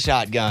shoot him with a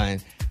shotgun.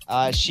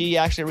 She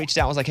actually reached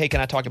out and was like, hey,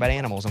 can I talk about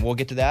animals? And we'll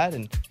get to that.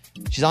 And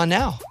she's on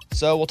now.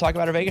 So we'll talk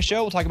about her Vegas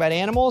show. We'll talk about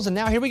animals. And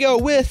now here we go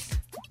with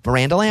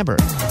Miranda Lambert.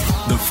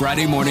 The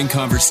Friday morning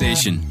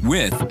conversation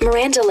with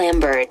Miranda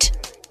Lambert.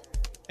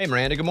 Hey,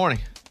 Miranda, good morning.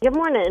 Good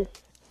morning.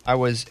 I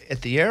was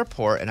at the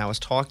airport and I was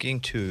talking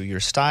to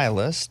your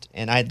stylist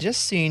and I had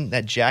just seen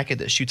that jacket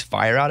that shoots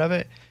fire out of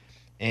it.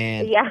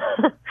 And Yeah.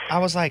 I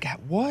was like,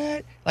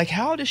 what? Like,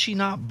 how does she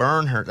not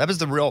burn her? That was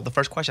the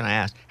first question I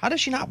asked. How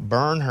does she not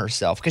burn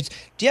herself? Because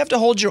do you have to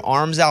hold your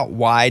arms out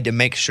wide to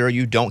make sure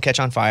you don't catch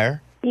on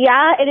fire?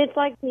 Yeah, and it's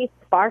like these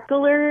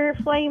sparkler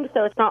flames,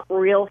 so it's not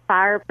real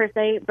fire per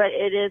se, but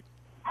it is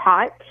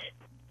hot.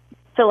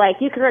 So, like,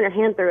 you can run your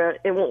hand through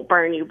it, it won't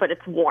burn you, but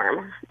it's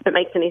warm, if it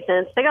makes any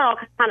sense. They got all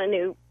kind of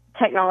new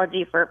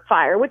technology for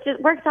fire, which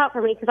works out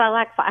for me because I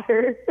like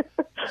fire.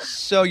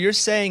 So you're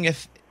saying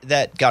if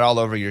that got all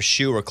over your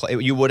shoe or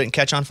you wouldn't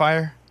catch on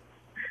fire?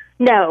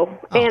 No.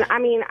 And, I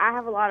mean, I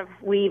have a lot of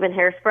weave and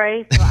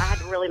hairspray, so I had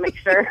to really make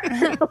sure.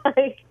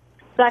 Like,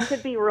 that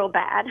could be real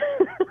bad.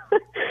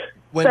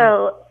 When-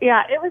 So,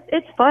 yeah,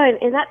 it's fun.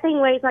 And that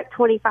thing weighs like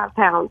 25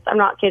 pounds. I'm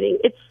not kidding.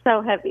 It's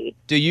so heavy.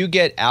 Do you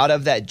get out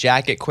of that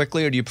jacket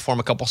quickly, or do you perform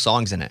a couple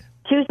songs in it?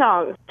 2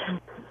 songs.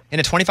 In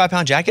a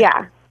 25-pound jacket?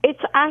 Yeah.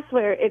 I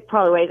swear it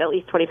probably weighs at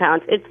least 20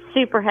 pounds. It's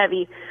super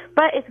heavy,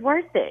 but it's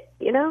worth it,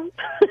 you know?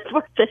 It's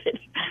worth it.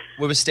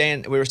 We were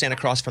staying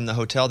across from the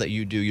hotel that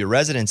you do your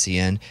residency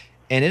in,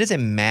 and it is a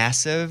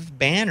massive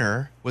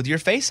banner with your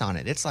face on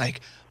it. It's like,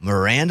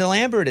 Miranda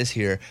Lambert is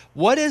here.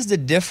 What is the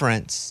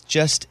difference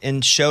just in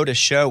show to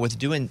show with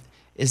doing,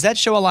 is that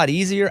show a lot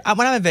easier?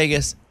 When I'm in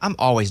Vegas, I'm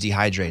always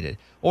dehydrated.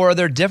 Or are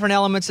there different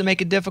elements that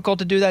make it difficult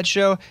to do that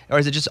show? Or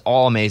is it just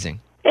all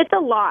amazing? It's a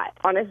lot,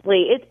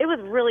 honestly. It was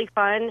really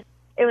fun.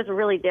 It was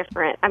really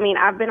different. I mean,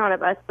 I've been on a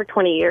bus for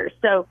 20 years,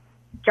 so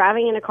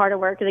driving in a car to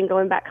work and then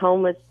going back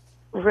home was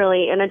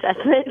really an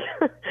adjustment.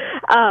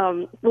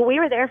 Well, we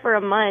were there for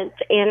a month,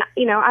 and,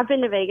 you know, I've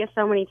been to Vegas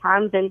so many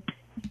times, and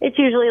it's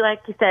usually, like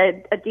you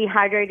said, a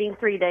dehydrating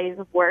 3 days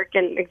of work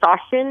and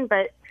exhaustion.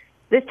 But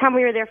this time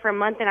we were there for a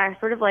month, and I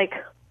sort of like,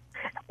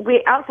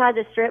 outside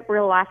the strip,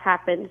 real life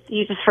happens.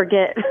 You just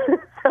forget.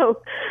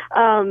 So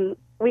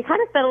we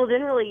kind of settled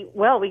in really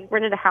well. We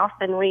rented a house,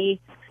 and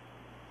we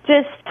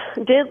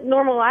just did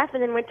normal life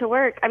and then went to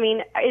work. I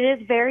mean, it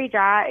is very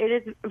dry. It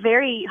is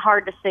very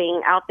hard to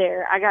sing out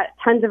there. I got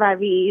tons of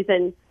IVs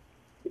and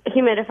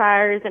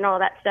humidifiers and all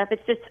that stuff.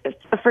 It's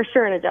for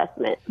sure an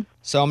adjustment.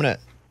 So I'm going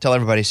to tell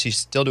everybody she's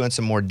still doing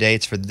some more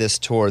dates for this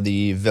tour,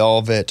 the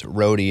Velvet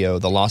Rodeo,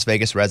 the Las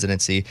Vegas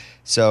Residency.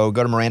 So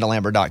go to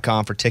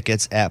MirandaLambert.com for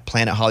tickets at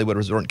Planet Hollywood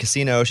Resort and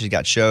Casino. She's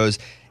got shows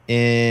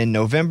in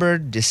November,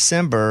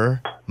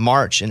 December,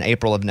 March, and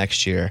April of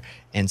next year.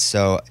 And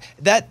so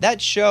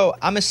that show,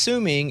 I'm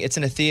assuming it's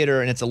in a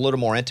theater and it's a little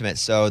more intimate,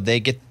 so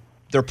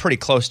they're pretty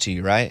close to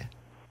you, right?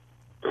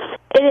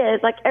 It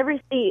is. Like,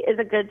 every seat is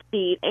a good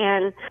seat,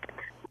 and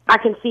I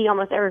can see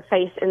almost every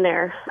face in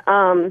there.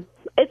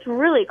 It's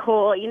really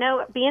cool. You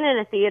know, being in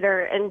a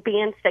theater and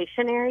being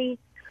stationary,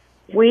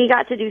 we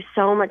got to do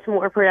so much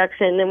more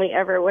production than we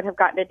ever would have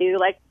gotten to do.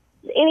 Like,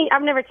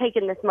 I've never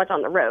taken this much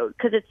on the road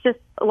because it's just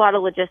a lot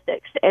of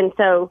logistics. And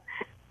so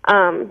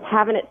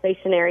having it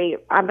stationary,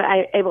 I'm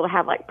able to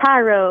have like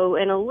pyro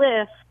and a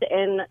lift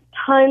and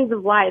tons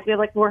of lights. We have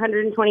like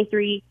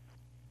 423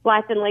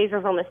 lights and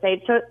lasers on the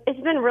stage. So it's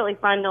been really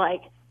fun to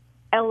like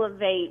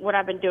elevate what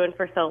I've been doing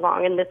for so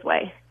long in this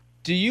way.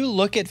 Do you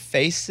look at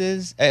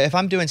faces? If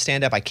I'm doing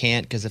stand-up, I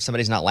can't, because if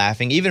somebody's not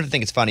laughing, even if I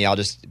think it's funny, I'll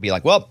just be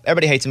like, well,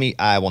 everybody hates me.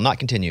 I will not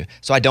continue.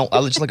 So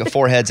I'll just look at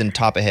foreheads and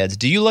top of heads.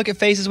 Do you look at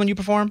faces when you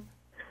perform?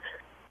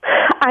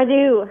 I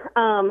do.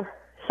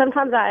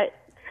 Sometimes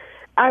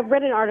I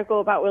read an article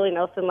about Willie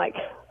Nelson like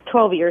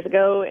 12 years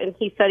ago, and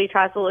he said he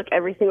tries to look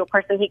every single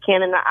person he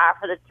can in the eye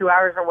for the 2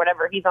 hours or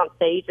whatever he's on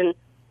stage. And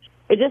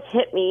it just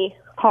hit me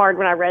hard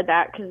when I read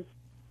that, because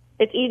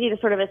it's easy to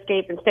sort of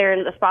escape and stare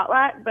into the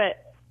spotlight,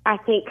 but I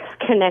think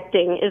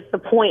connecting is the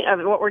point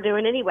of what we're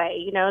doing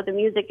anyway. You know, the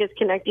music is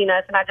connecting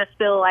us, and I just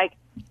feel like,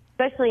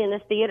 especially in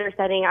this theater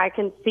setting, I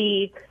can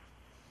see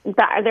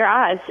their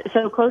eyes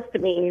so close to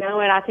me, you know,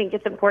 and I think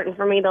it's important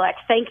for me to, like,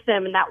 thank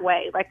them in that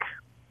way, like,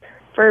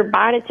 for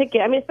buying a ticket.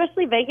 I mean,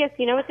 especially Vegas,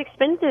 you know, it's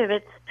expensive.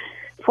 It's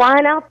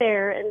flying out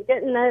there and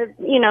getting the,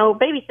 you know,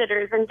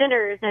 babysitters and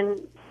dinners and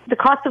the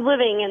cost of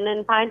living, and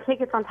then buying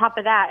tickets on top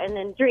of that, and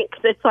then drinks.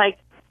 It's like,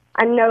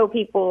 I know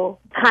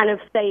people kind of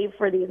save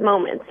for these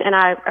moments, and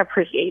I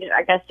appreciate it.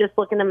 I guess just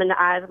looking them in the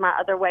eyes is my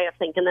other way of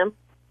thanking them.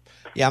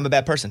 Yeah, I'm a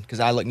bad person, because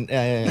I look.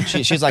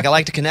 She's like, I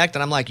like to connect,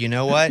 and I'm like, you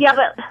know what? Yeah,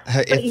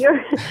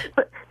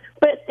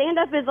 but stand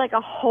up is like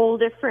a whole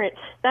different.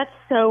 That's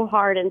so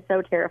hard and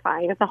so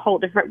terrifying. It's a whole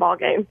different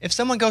ballgame. If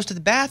someone goes to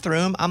the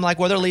bathroom, I'm like,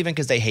 well, they're leaving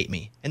because they hate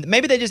me, and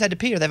maybe they just had to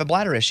pee or they have a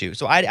bladder issue.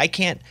 So I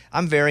can't.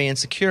 I'm very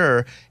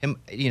insecure, and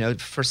you know,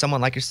 for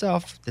someone like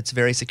yourself that's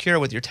very secure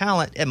with your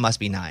talent, it must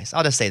be nice.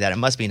 I'll just say that it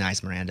must be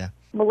nice, Miranda.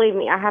 Believe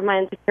me, I have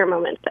my insecure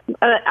moments.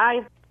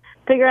 I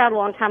figured out a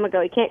long time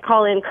ago, you can't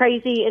call in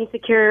crazy,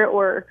 insecure,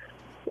 or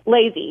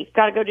lazy.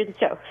 Got to go do the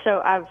show.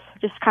 So I've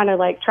just kind of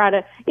like try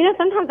to, you know,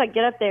 sometimes I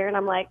get up there and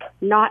I'm like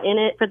not in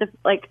it for the,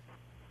 like,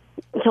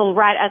 until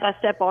right as I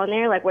step on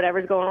there, like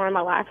whatever's going on in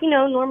my life, you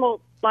know,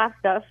 normal life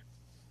stuff.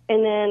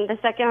 And then the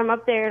second I'm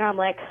up there and I'm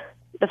like,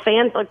 the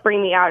fans like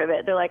bring me out of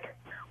it. They're like,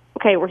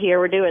 okay, we're here,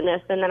 we're doing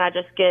this. And then I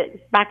just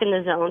get back in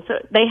the zone.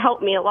 So they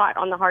help me a lot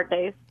on the hard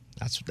days.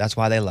 That's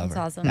why they love her.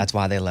 That's awesome. That's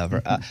why they love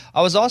her.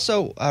 I was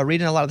also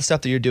reading a lot of the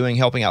stuff that you're doing,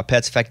 helping out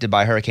pets affected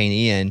by Hurricane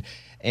Ian.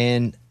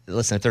 And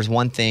listen, if there's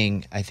one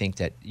thing I think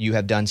that you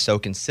have done so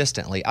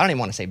consistently, I don't even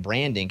want to say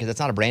branding, because it's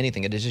not a branding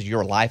thing. It is just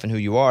your life and who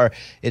you are.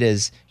 It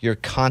is your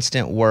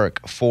constant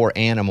work for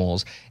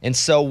animals. And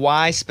so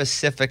why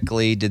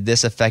specifically did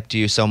this affect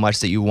you so much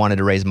that you wanted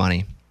to raise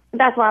money?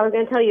 That's why I was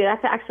going to tell you.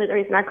 That's actually the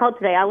reason I called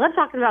today. I love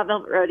talking about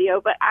Velvet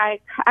Rodeo, but I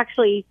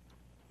actually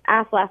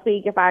asked last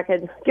week if I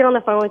could get on the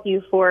phone with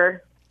you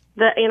for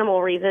the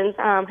animal reasons.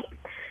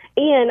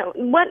 And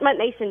what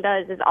MuttNation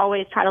does is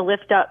always try to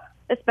lift up,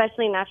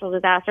 especially in natural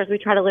disasters, we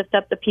try to lift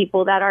up the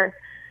people that are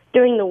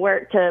doing the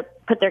work to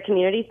put their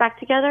communities back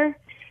together.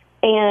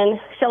 And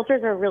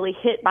shelters are really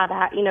hit by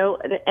that,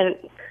 and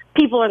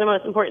people are the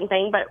most important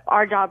thing, but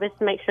our job is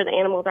to make sure the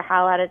animals are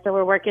highlighted. So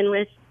we're working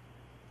with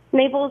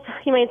Naples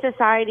Humane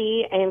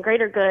Society and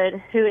Greater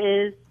Good, who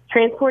is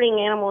transporting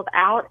animals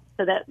out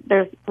so that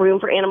there's room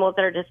for animals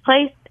that are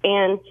displaced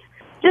and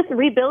just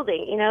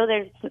rebuilding.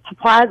 There's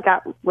supplies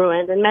got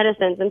ruined and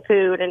medicines and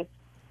food. And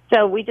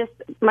so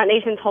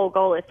MuttNation's whole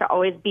goal is to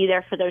always be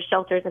there for those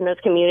shelters and those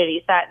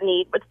communities that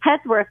need, but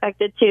pets were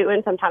affected too,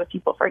 and sometimes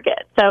people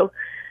forget. So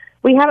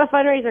we have a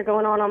fundraiser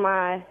going on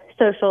my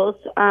socials,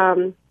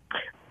 on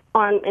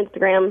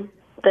Instagram,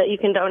 that you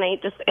can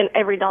donate. And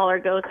every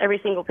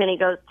single penny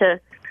goes to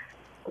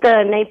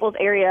the Naples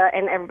area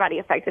and everybody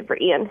affected for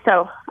Ian.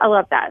 So I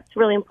love that. It's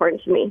really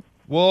important to me.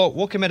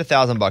 We'll commit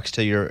 $1,000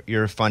 to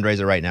your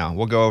fundraiser right now.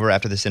 We'll go over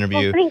after this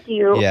interview. Oh, thank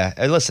you. Yeah.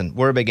 Listen,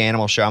 we're a big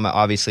animal show. I'm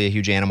obviously a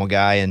huge animal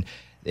guy, and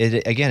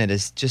it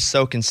is just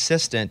so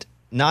consistent.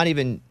 Not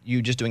even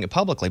you just doing it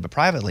publicly, but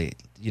privately.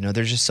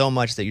 There's just so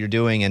much that you're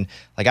doing, and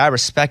I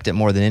respect it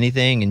more than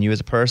anything. And you as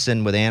a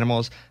person with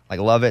animals,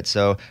 love it.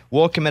 So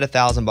we'll commit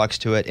 $1,000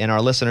 to it. And our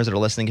listeners that are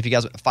listening, if you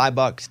guys $5,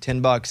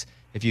 $10,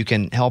 if you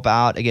can help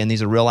out, again,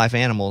 these are real life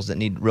animals that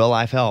need real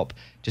life help.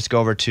 Just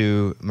go over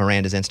to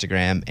Miranda's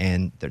Instagram,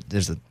 and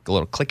there's a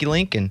little clicky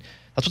link, and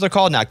that's what they're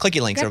called now, clicky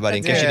links, everybody,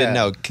 in case you didn't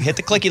know. Hit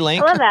the clicky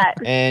link, I love that.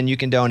 And you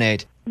can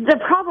donate. The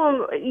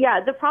problem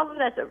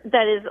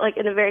that is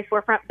in the very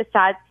forefront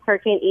besides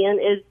Hurricane Ian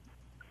is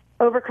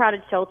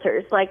overcrowded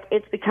shelters.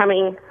 It's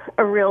becoming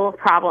a real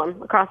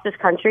problem across this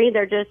country.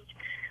 They're just,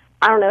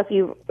 I don't know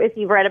if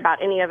you've read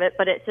about any of it,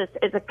 but it's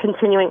a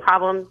continuing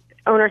problem.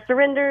 Owner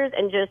surrenders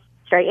and just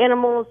stray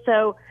animals.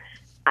 So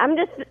I'm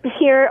just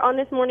here on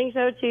this morning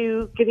show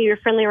to give you a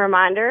friendly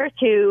reminder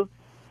to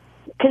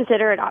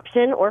consider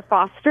adoption or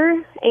foster.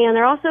 And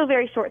they're also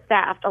very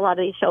short-staffed, a lot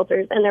of these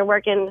shelters, and they're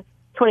working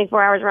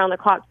 24 hours around the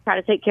clock to try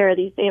to take care of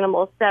these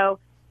animals. So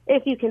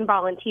if you can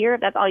volunteer,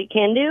 if that's all you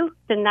can do,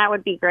 then that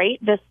would be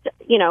great.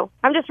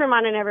 I'm just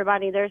reminding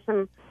everybody there's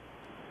some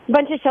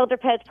bunch of shelter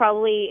pets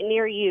probably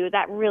near you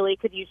that really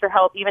could use your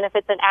help, even if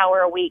it's an hour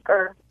a week,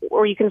 or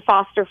you can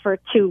foster for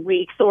 2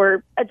 weeks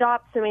or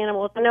adopt some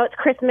animals. I know it's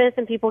Christmas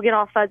and people get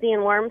all fuzzy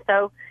and warm,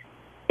 so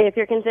if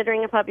you're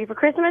considering a puppy for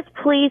Christmas,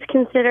 please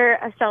consider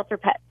a shelter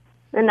pet.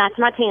 And that's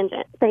my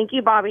tangent. Thank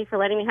you, Bobby, for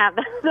letting me have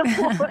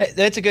that.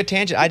 That's a good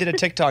tangent. I did a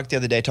TikTok the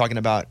other day talking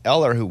about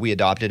Eller, who we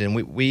adopted, and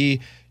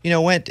we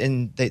went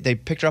and they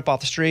picked her up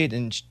off the street,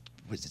 and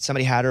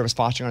somebody had her, was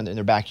fostering her in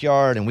their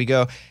backyard, and we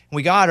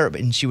got her,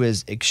 and she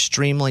was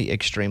extremely,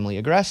 extremely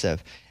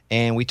aggressive.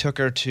 And we took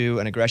her to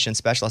an aggression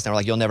specialist, and they were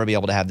like, "You'll never be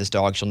able to have this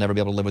dog. She'll never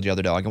be able to live with your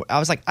other dog." And I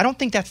was like, I don't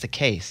think that's the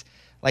case.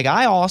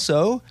 I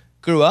also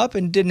grew up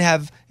and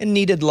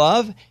needed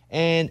love,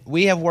 and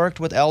we have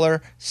worked with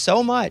Eller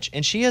so much,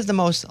 and she is the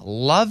most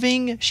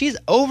loving. She's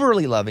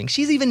overly loving.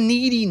 She's even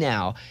needy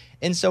now.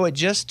 And so it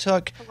just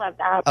took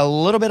a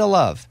little bit of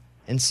love.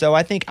 And so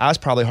I think I was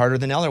probably harder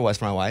than Eller was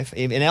for my wife.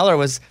 And Eller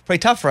was pretty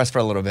tough for us for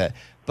a little bit.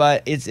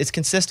 But it's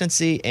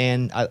consistency,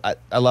 and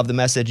I love the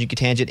message. You can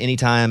tangent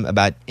anytime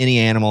about any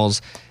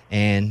animals.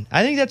 And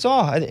I think that's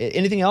all.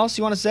 Anything else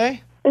you want to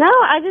say? No,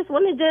 I just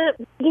wanted to,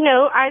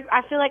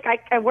 I feel like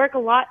I work a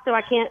lot, so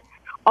I can't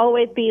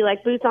always be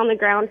boots on the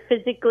ground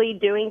physically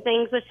doing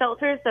things with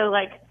shelters. So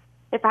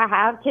if I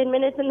have 10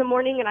 minutes in the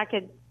morning and I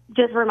could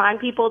just remind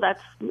people,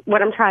 that's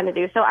what I'm trying to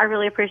do. So I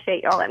really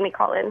appreciate y'all letting me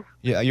call in.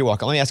 Yeah, you're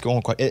welcome. Let me ask you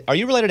one question. Are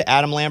you related to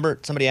Adam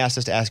Lambert? Somebody asked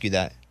us to ask you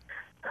that.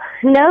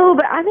 No,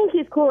 but I think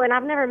he's cool, and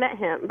I've never met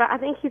him, but I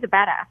think he's a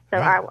badass. So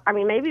I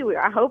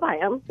hope I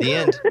am. The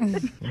end.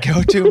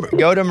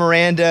 Go to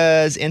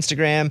Miranda's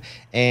Instagram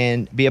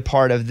and be a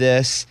part of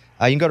this.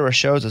 You can go to our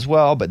shows as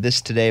well, but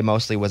this today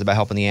mostly was about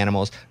helping the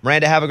animals.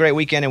 Miranda, have a great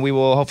weekend, and we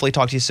will hopefully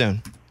talk to you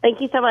soon.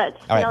 Thank you so much.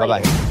 All right,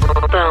 bye-bye.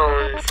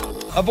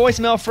 A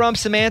voicemail from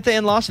Samantha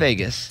in Las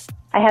Vegas.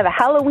 I have a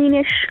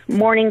Halloweenish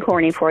morning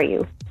corny for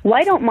you.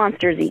 Why don't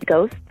monsters eat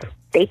ghosts?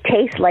 They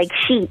taste like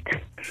sheet.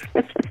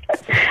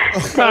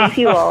 Thank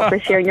you all for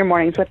sharing your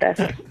mornings with us.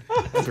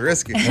 That's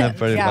risky. That's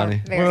pretty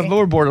funny.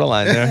 We're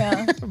borderline there.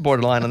 Yeah. We're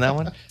borderline on that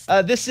one.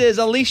 This is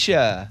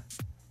Alicia.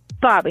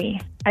 Bobby,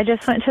 I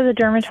just went to the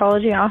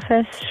dermatology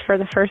office for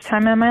the first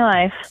time in my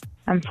life.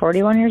 I'm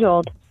 41 years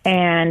old.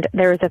 And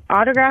there was an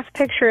autographed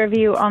picture of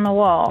you on the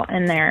wall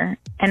in there.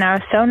 And I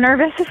was so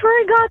nervous before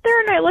I got there,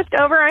 and I looked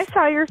over, I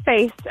saw your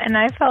face, and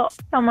I felt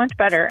so much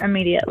better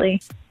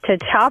immediately. To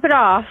top it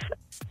off,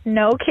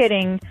 no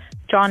kidding,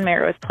 John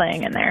Mayer was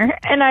playing in there.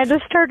 And I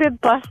just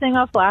started busting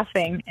up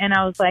laughing, and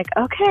I was like,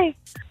 okay,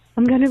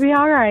 I'm going to be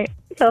all right.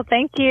 So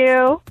thank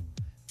you.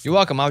 You're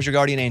welcome. I was your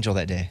guardian angel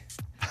that day.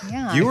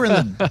 Yeah. You were in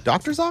the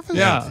doctor's office?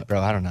 Yeah.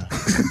 Bro, I don't know.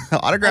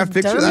 Autograph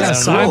picture?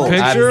 That's cool. cool. I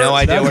have no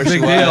idea where she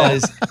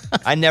was. Deal.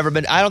 I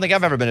don't think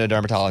I've ever been to a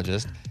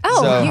dermatologist.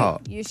 Oh,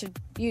 you should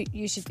do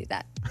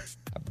that.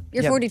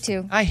 You're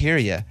 42. I hear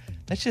you.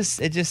 It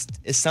just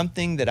is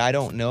something that I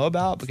don't know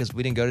about because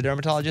we didn't go to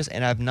dermatologists,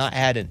 and I've not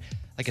had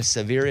a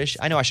severe issue.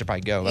 I know I should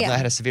probably go. But I've not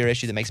had a severe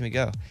issue that makes me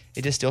go.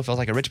 It just still feels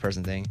like a rich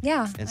person thing.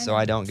 Yeah. And so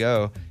I don't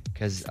go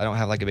because I don't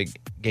have a big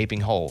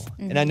gaping hole.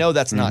 Mm-hmm. And I know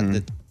that's not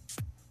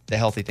the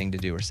healthy thing to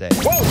do or say.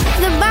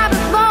 The Bobby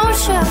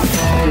Bones Show.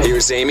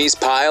 Here's Amy's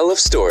pile of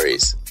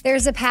stories.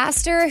 There's a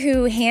pastor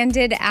who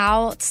handed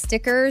out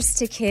stickers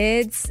to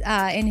kids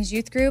in his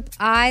youth group.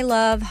 I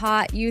love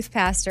hot youth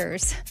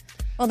pastors.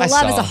 Well, the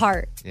love is a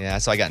heart. Yeah,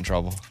 so I got in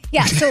trouble.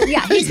 Yeah, so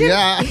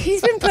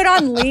he's been put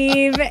on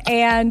leave,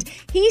 and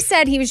he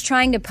said he was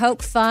trying to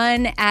poke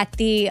fun at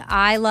the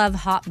I love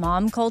hot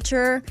mom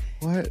culture.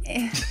 What?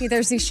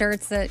 There's these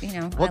shirts that, you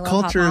know, What I love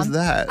culture hot is mom.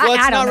 that? Well,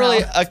 it's I not don't really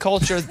know. a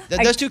culture.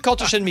 Those two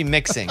cultures shouldn't be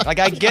mixing. Like,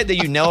 I get that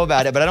you know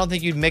about it, but I don't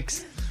think you'd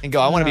mix and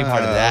go, I want to be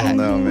part of that.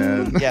 No,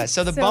 man. Yeah,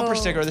 so the bumper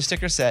sticker, the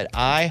sticker said,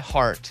 I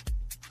heart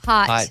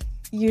hot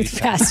youth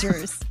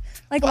pastors.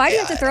 Like, why do you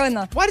have to throw in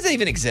the... Why does that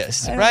even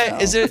exist, I don't right? know.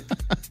 Is it,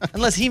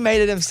 unless he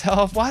made it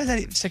himself, why does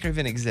that sticker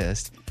even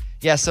exist?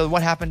 Yeah, so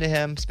what happened to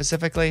him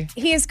specifically?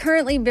 He has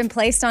currently been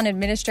placed on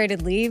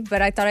administrative leave,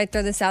 but I thought I'd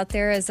throw this out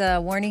there as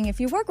a warning. If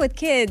you work with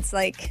kids,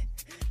 like,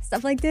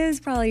 stuff like this,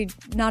 probably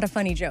not a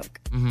funny joke.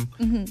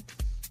 Mm-hmm.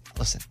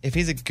 Listen, if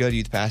he's a good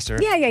youth pastor,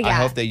 Yeah. I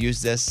hope they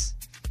use this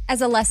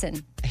As a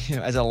lesson.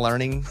 as a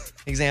learning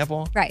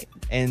example. Right.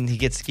 And he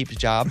gets to keep his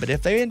job. But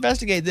if they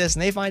investigate this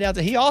and they find out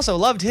that he also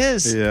loved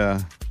his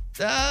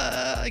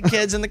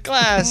kids in the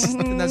class,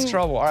 then that's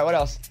trouble. All right, what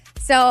else?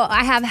 So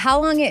I have how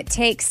long it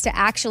takes to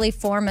actually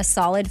form a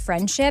solid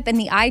friendship. And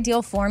the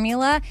ideal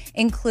formula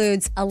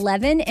includes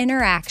 11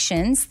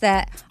 interactions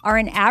that are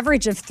an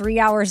average of 3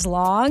 hours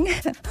long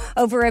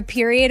over a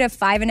period of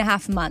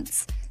 5.5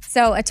 months.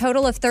 So a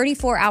total of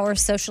 34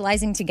 hours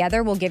socializing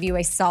together will give you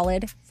a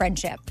solid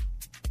friendship.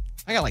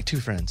 I got like 2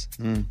 friends.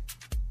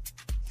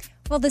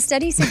 Well, the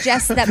study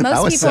suggests that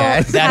most people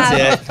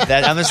That's it.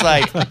 I'm just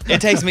like, it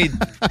takes me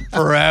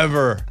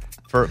forever.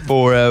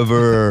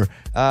 Forever.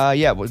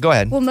 Yeah, well, go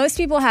ahead. Well, most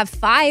people have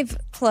 5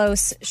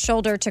 close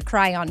shoulder to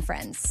cry on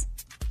friends.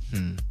 I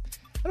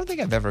don't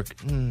think I've ever.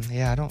 I'm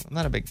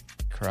not a big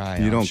cry.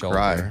 You on don't shoulder.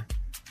 cry.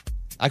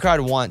 I cried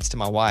once to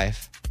my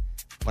wife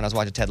when I was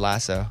watching Ted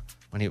Lasso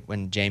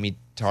when Jamie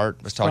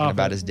Tart was talking Stop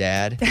about it. his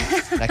dad.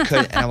 And I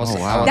couldn't. And I was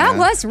That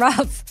was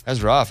rough. That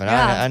was rough. And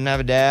Yeah. I didn't have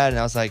a dad. And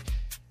I was like,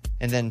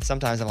 and then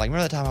sometimes I'm like,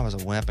 remember that time I was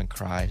a wimp and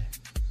cried?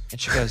 And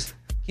she goes,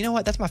 you know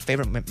what? That's my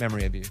favorite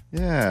memory of you.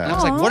 Yeah. And I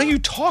was like, what are you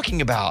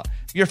talking about?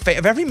 Of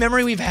every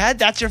memory we've had,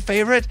 that's your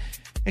favorite?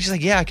 And she's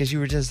like, yeah, because you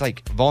were just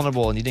like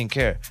vulnerable and you didn't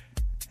care.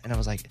 And I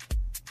was like,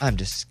 I'm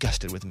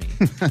disgusted with me.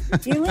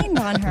 You leaned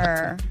on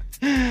her.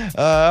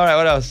 All right,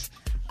 what else?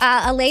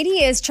 A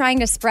lady is trying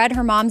to spread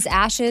her mom's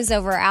ashes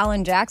over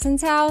Alan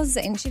Jackson's house,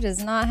 and she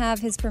does not have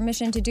his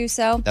permission to do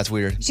so. That's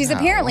weird. She's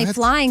apparently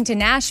flying to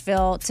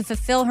Nashville to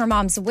fulfill her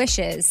mom's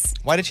wishes.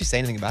 Why did she say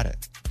anything about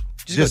it?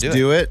 Just go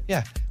do it?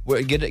 Yeah.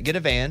 Get a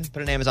van,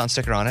 put an Amazon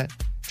sticker on it,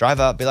 drive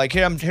up, be like,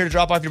 here, I'm here to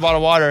drop off your bottle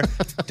of water,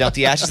 dump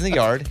the ashes in the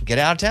yard, get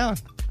out of town.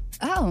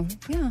 Oh,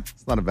 yeah.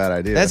 It's not a bad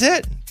idea. That's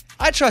it.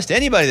 I trust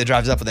anybody that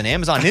drives up with an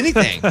Amazon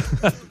anything.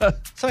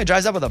 Somebody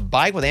drives up with a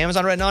bike with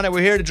Amazon written on it.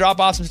 We're here to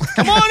drop off some.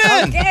 Come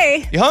on in.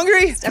 Okay. You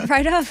hungry? Step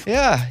right up.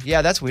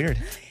 Yeah, that's weird.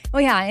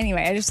 Well, yeah,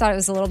 anyway, I just thought it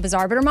was a little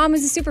bizarre. But her mom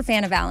was a super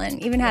fan of Alan,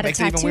 even had a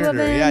Makes it even tattoo of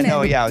weirder. him. Yeah,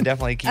 no, and- yeah, I would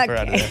definitely keep her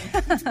out of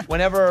there.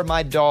 Whenever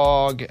my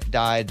dog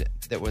died,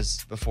 that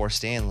was before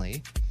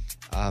Stanley,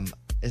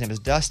 his name is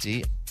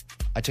Dusty,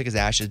 I took his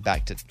ashes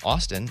back to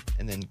Austin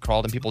and then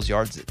crawled in people's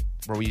yards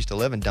where we used to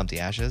live and dumped the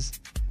ashes.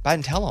 But I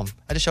didn't tell them.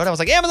 I just showed up. I was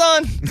like,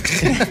 Amazon!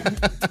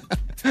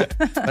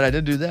 But I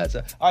did do that. So.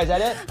 All right, is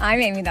that it? I'm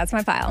Amy. That's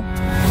my pile.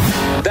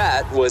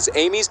 That was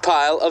Amy's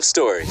pile of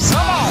stories.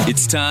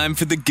 It's time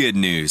for the good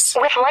news.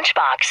 With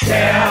Lunchbox.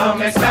 Tell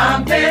me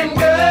something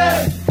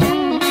good.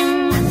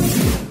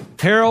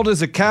 Harold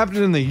is a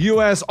captain in the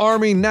U.S.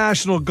 Army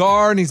National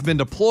Guard, and he's been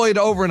deployed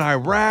over in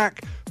Iraq,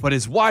 but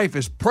his wife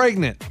is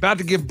pregnant, about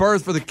to give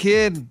birth for the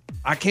kid.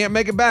 I can't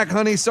make it back,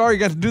 honey. Sorry, you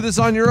got to do this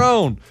on your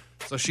own.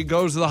 So she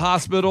goes to the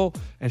hospital,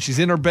 and she's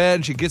in her bed,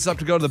 and she gets up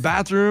to go to the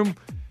bathroom.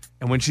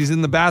 And when she's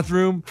in the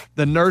bathroom,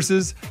 the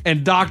nurses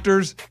and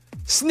doctors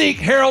sneak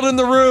Harold in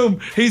the room.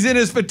 He's in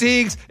his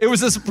fatigues. It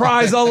was a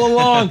surprise all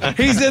along.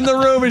 He's in the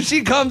room, and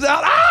she comes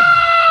out.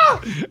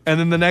 Ah! And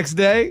then the next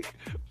day,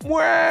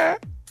 wah,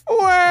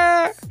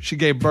 wah, she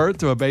gave birth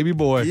to a baby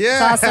boy.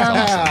 Yeah. That's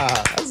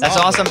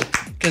awesome.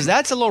 Because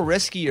that's a little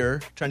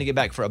riskier trying to get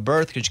back for a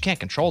birth because you can't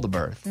control the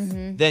birth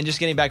than just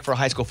getting back for a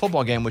high school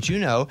football game, which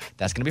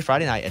that's going to be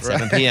Friday night at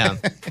 7 p.m.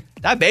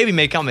 That baby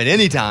may come at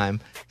any time.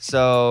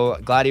 So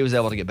glad he was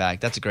able to get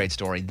back. That's a great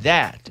story.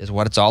 That is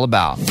what it's all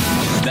about.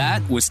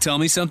 That was Tell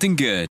Me Something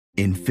Good.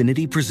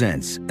 Infiniti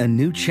presents a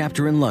new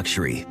chapter in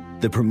luxury.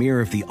 The premiere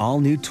of the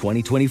all-new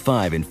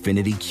 2025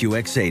 Infiniti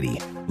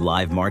QX80.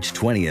 Live March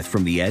 20th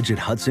from the Edge at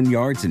Hudson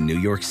Yards in New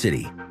York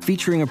City.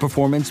 Featuring a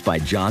performance by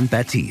John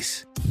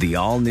Batiste. The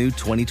all-new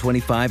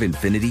 2025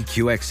 Infiniti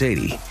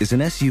QX80 is an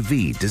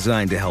SUV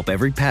designed to help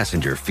every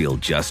passenger feel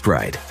just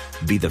right.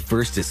 Be the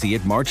first to see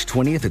it March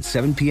 20th at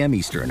 7 p.m.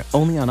 Eastern,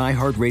 only on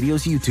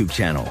iHeartRadio's YouTube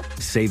channel.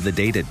 Save the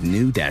date at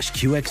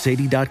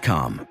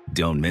new-QX80.com.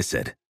 Don't miss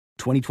it.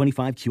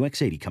 2025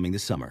 QX80 coming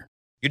this summer.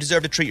 You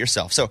deserve to treat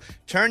yourself. So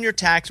turn your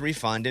tax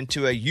refund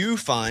into a U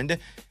fund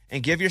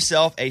and give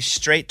yourself a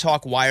Straight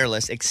Talk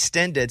Wireless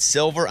Extended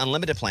Silver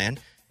Unlimited plan.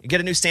 You get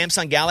a new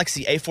Samsung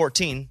Galaxy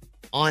A14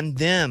 on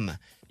them.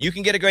 You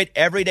can get a great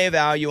everyday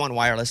value on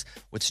wireless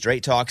with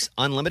Straight Talk's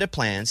unlimited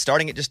plans,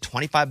 starting at just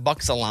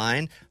 $25 a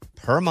line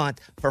per month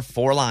for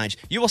 4 lines.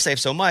 You will save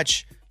so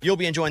much, you'll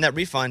be enjoying that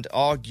refund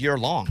all year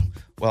long.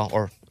 Well,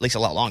 or at least a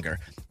lot longer.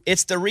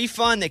 It's the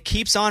refund that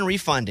keeps on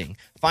refunding.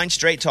 Find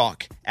Straight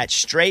Talk at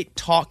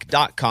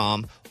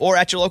straighttalk.com or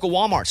at your local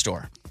Walmart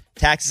store.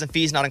 Taxes and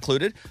fees not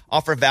included.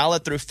 Offer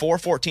valid through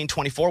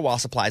 4/14/24 while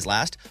supplies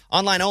last.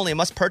 Online only.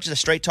 Must purchase a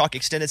Straight Talk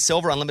Extended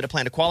Silver Unlimited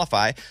plan to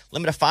qualify.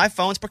 Limit of 5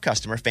 phones per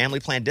customer.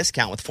 Family plan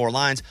discount with 4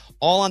 lines.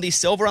 All on the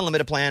Silver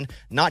Unlimited plan.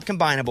 Not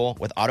combinable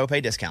with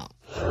autopay discount.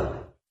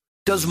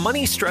 Does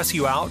money stress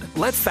you out?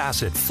 Let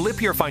Facet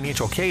flip your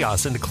financial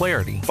chaos into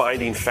clarity.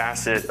 Finding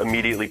Facet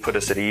immediately put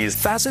us at ease.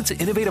 Facet's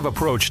innovative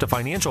approach to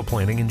financial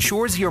planning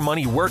ensures your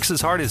money works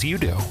as hard as you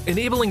do,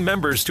 enabling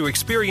members to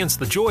experience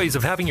the joys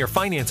of having your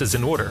finances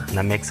in order. And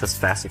that makes us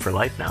Facet for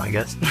life now, I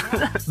guess.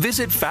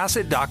 Visit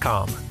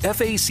Facet.com,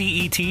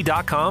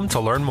 FACET.com to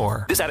learn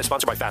more. This ad is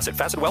sponsored by Facet.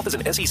 Facet Wealth is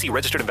an SEC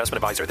registered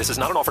investment advisor. This is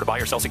not an offer to buy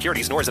or sell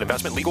securities, nor is it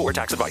investment, legal, or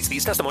tax advice.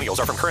 These testimonials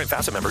are from current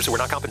Facet members who are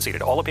not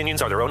compensated. All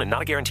opinions are their own and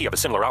not a guarantee of a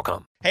similar outcome.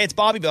 Hey, it's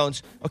Bobby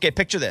Bones. Okay,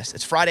 picture this.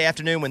 It's Friday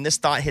afternoon when this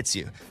thought hits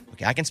you.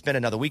 Okay, I can spend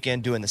another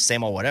weekend doing the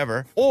same old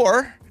whatever,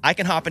 or I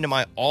can hop into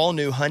my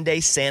all-new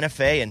Hyundai Santa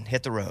Fe and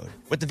hit the road.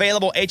 With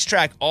available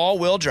H-Track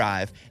all-wheel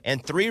drive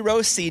and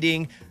 3-row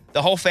seating,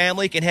 the whole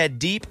family can head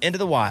deep into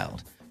the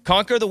wild.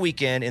 Conquer the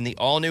weekend in the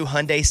all-new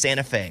Hyundai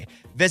Santa Fe.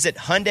 Visit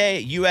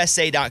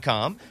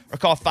HyundaiUSA.com or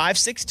call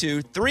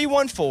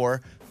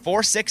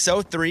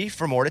 562-314-4603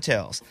 for more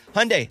details.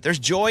 Hyundai, there's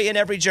joy in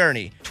every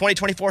journey.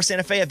 2024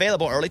 Santa Fe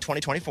available early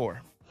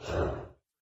 2024.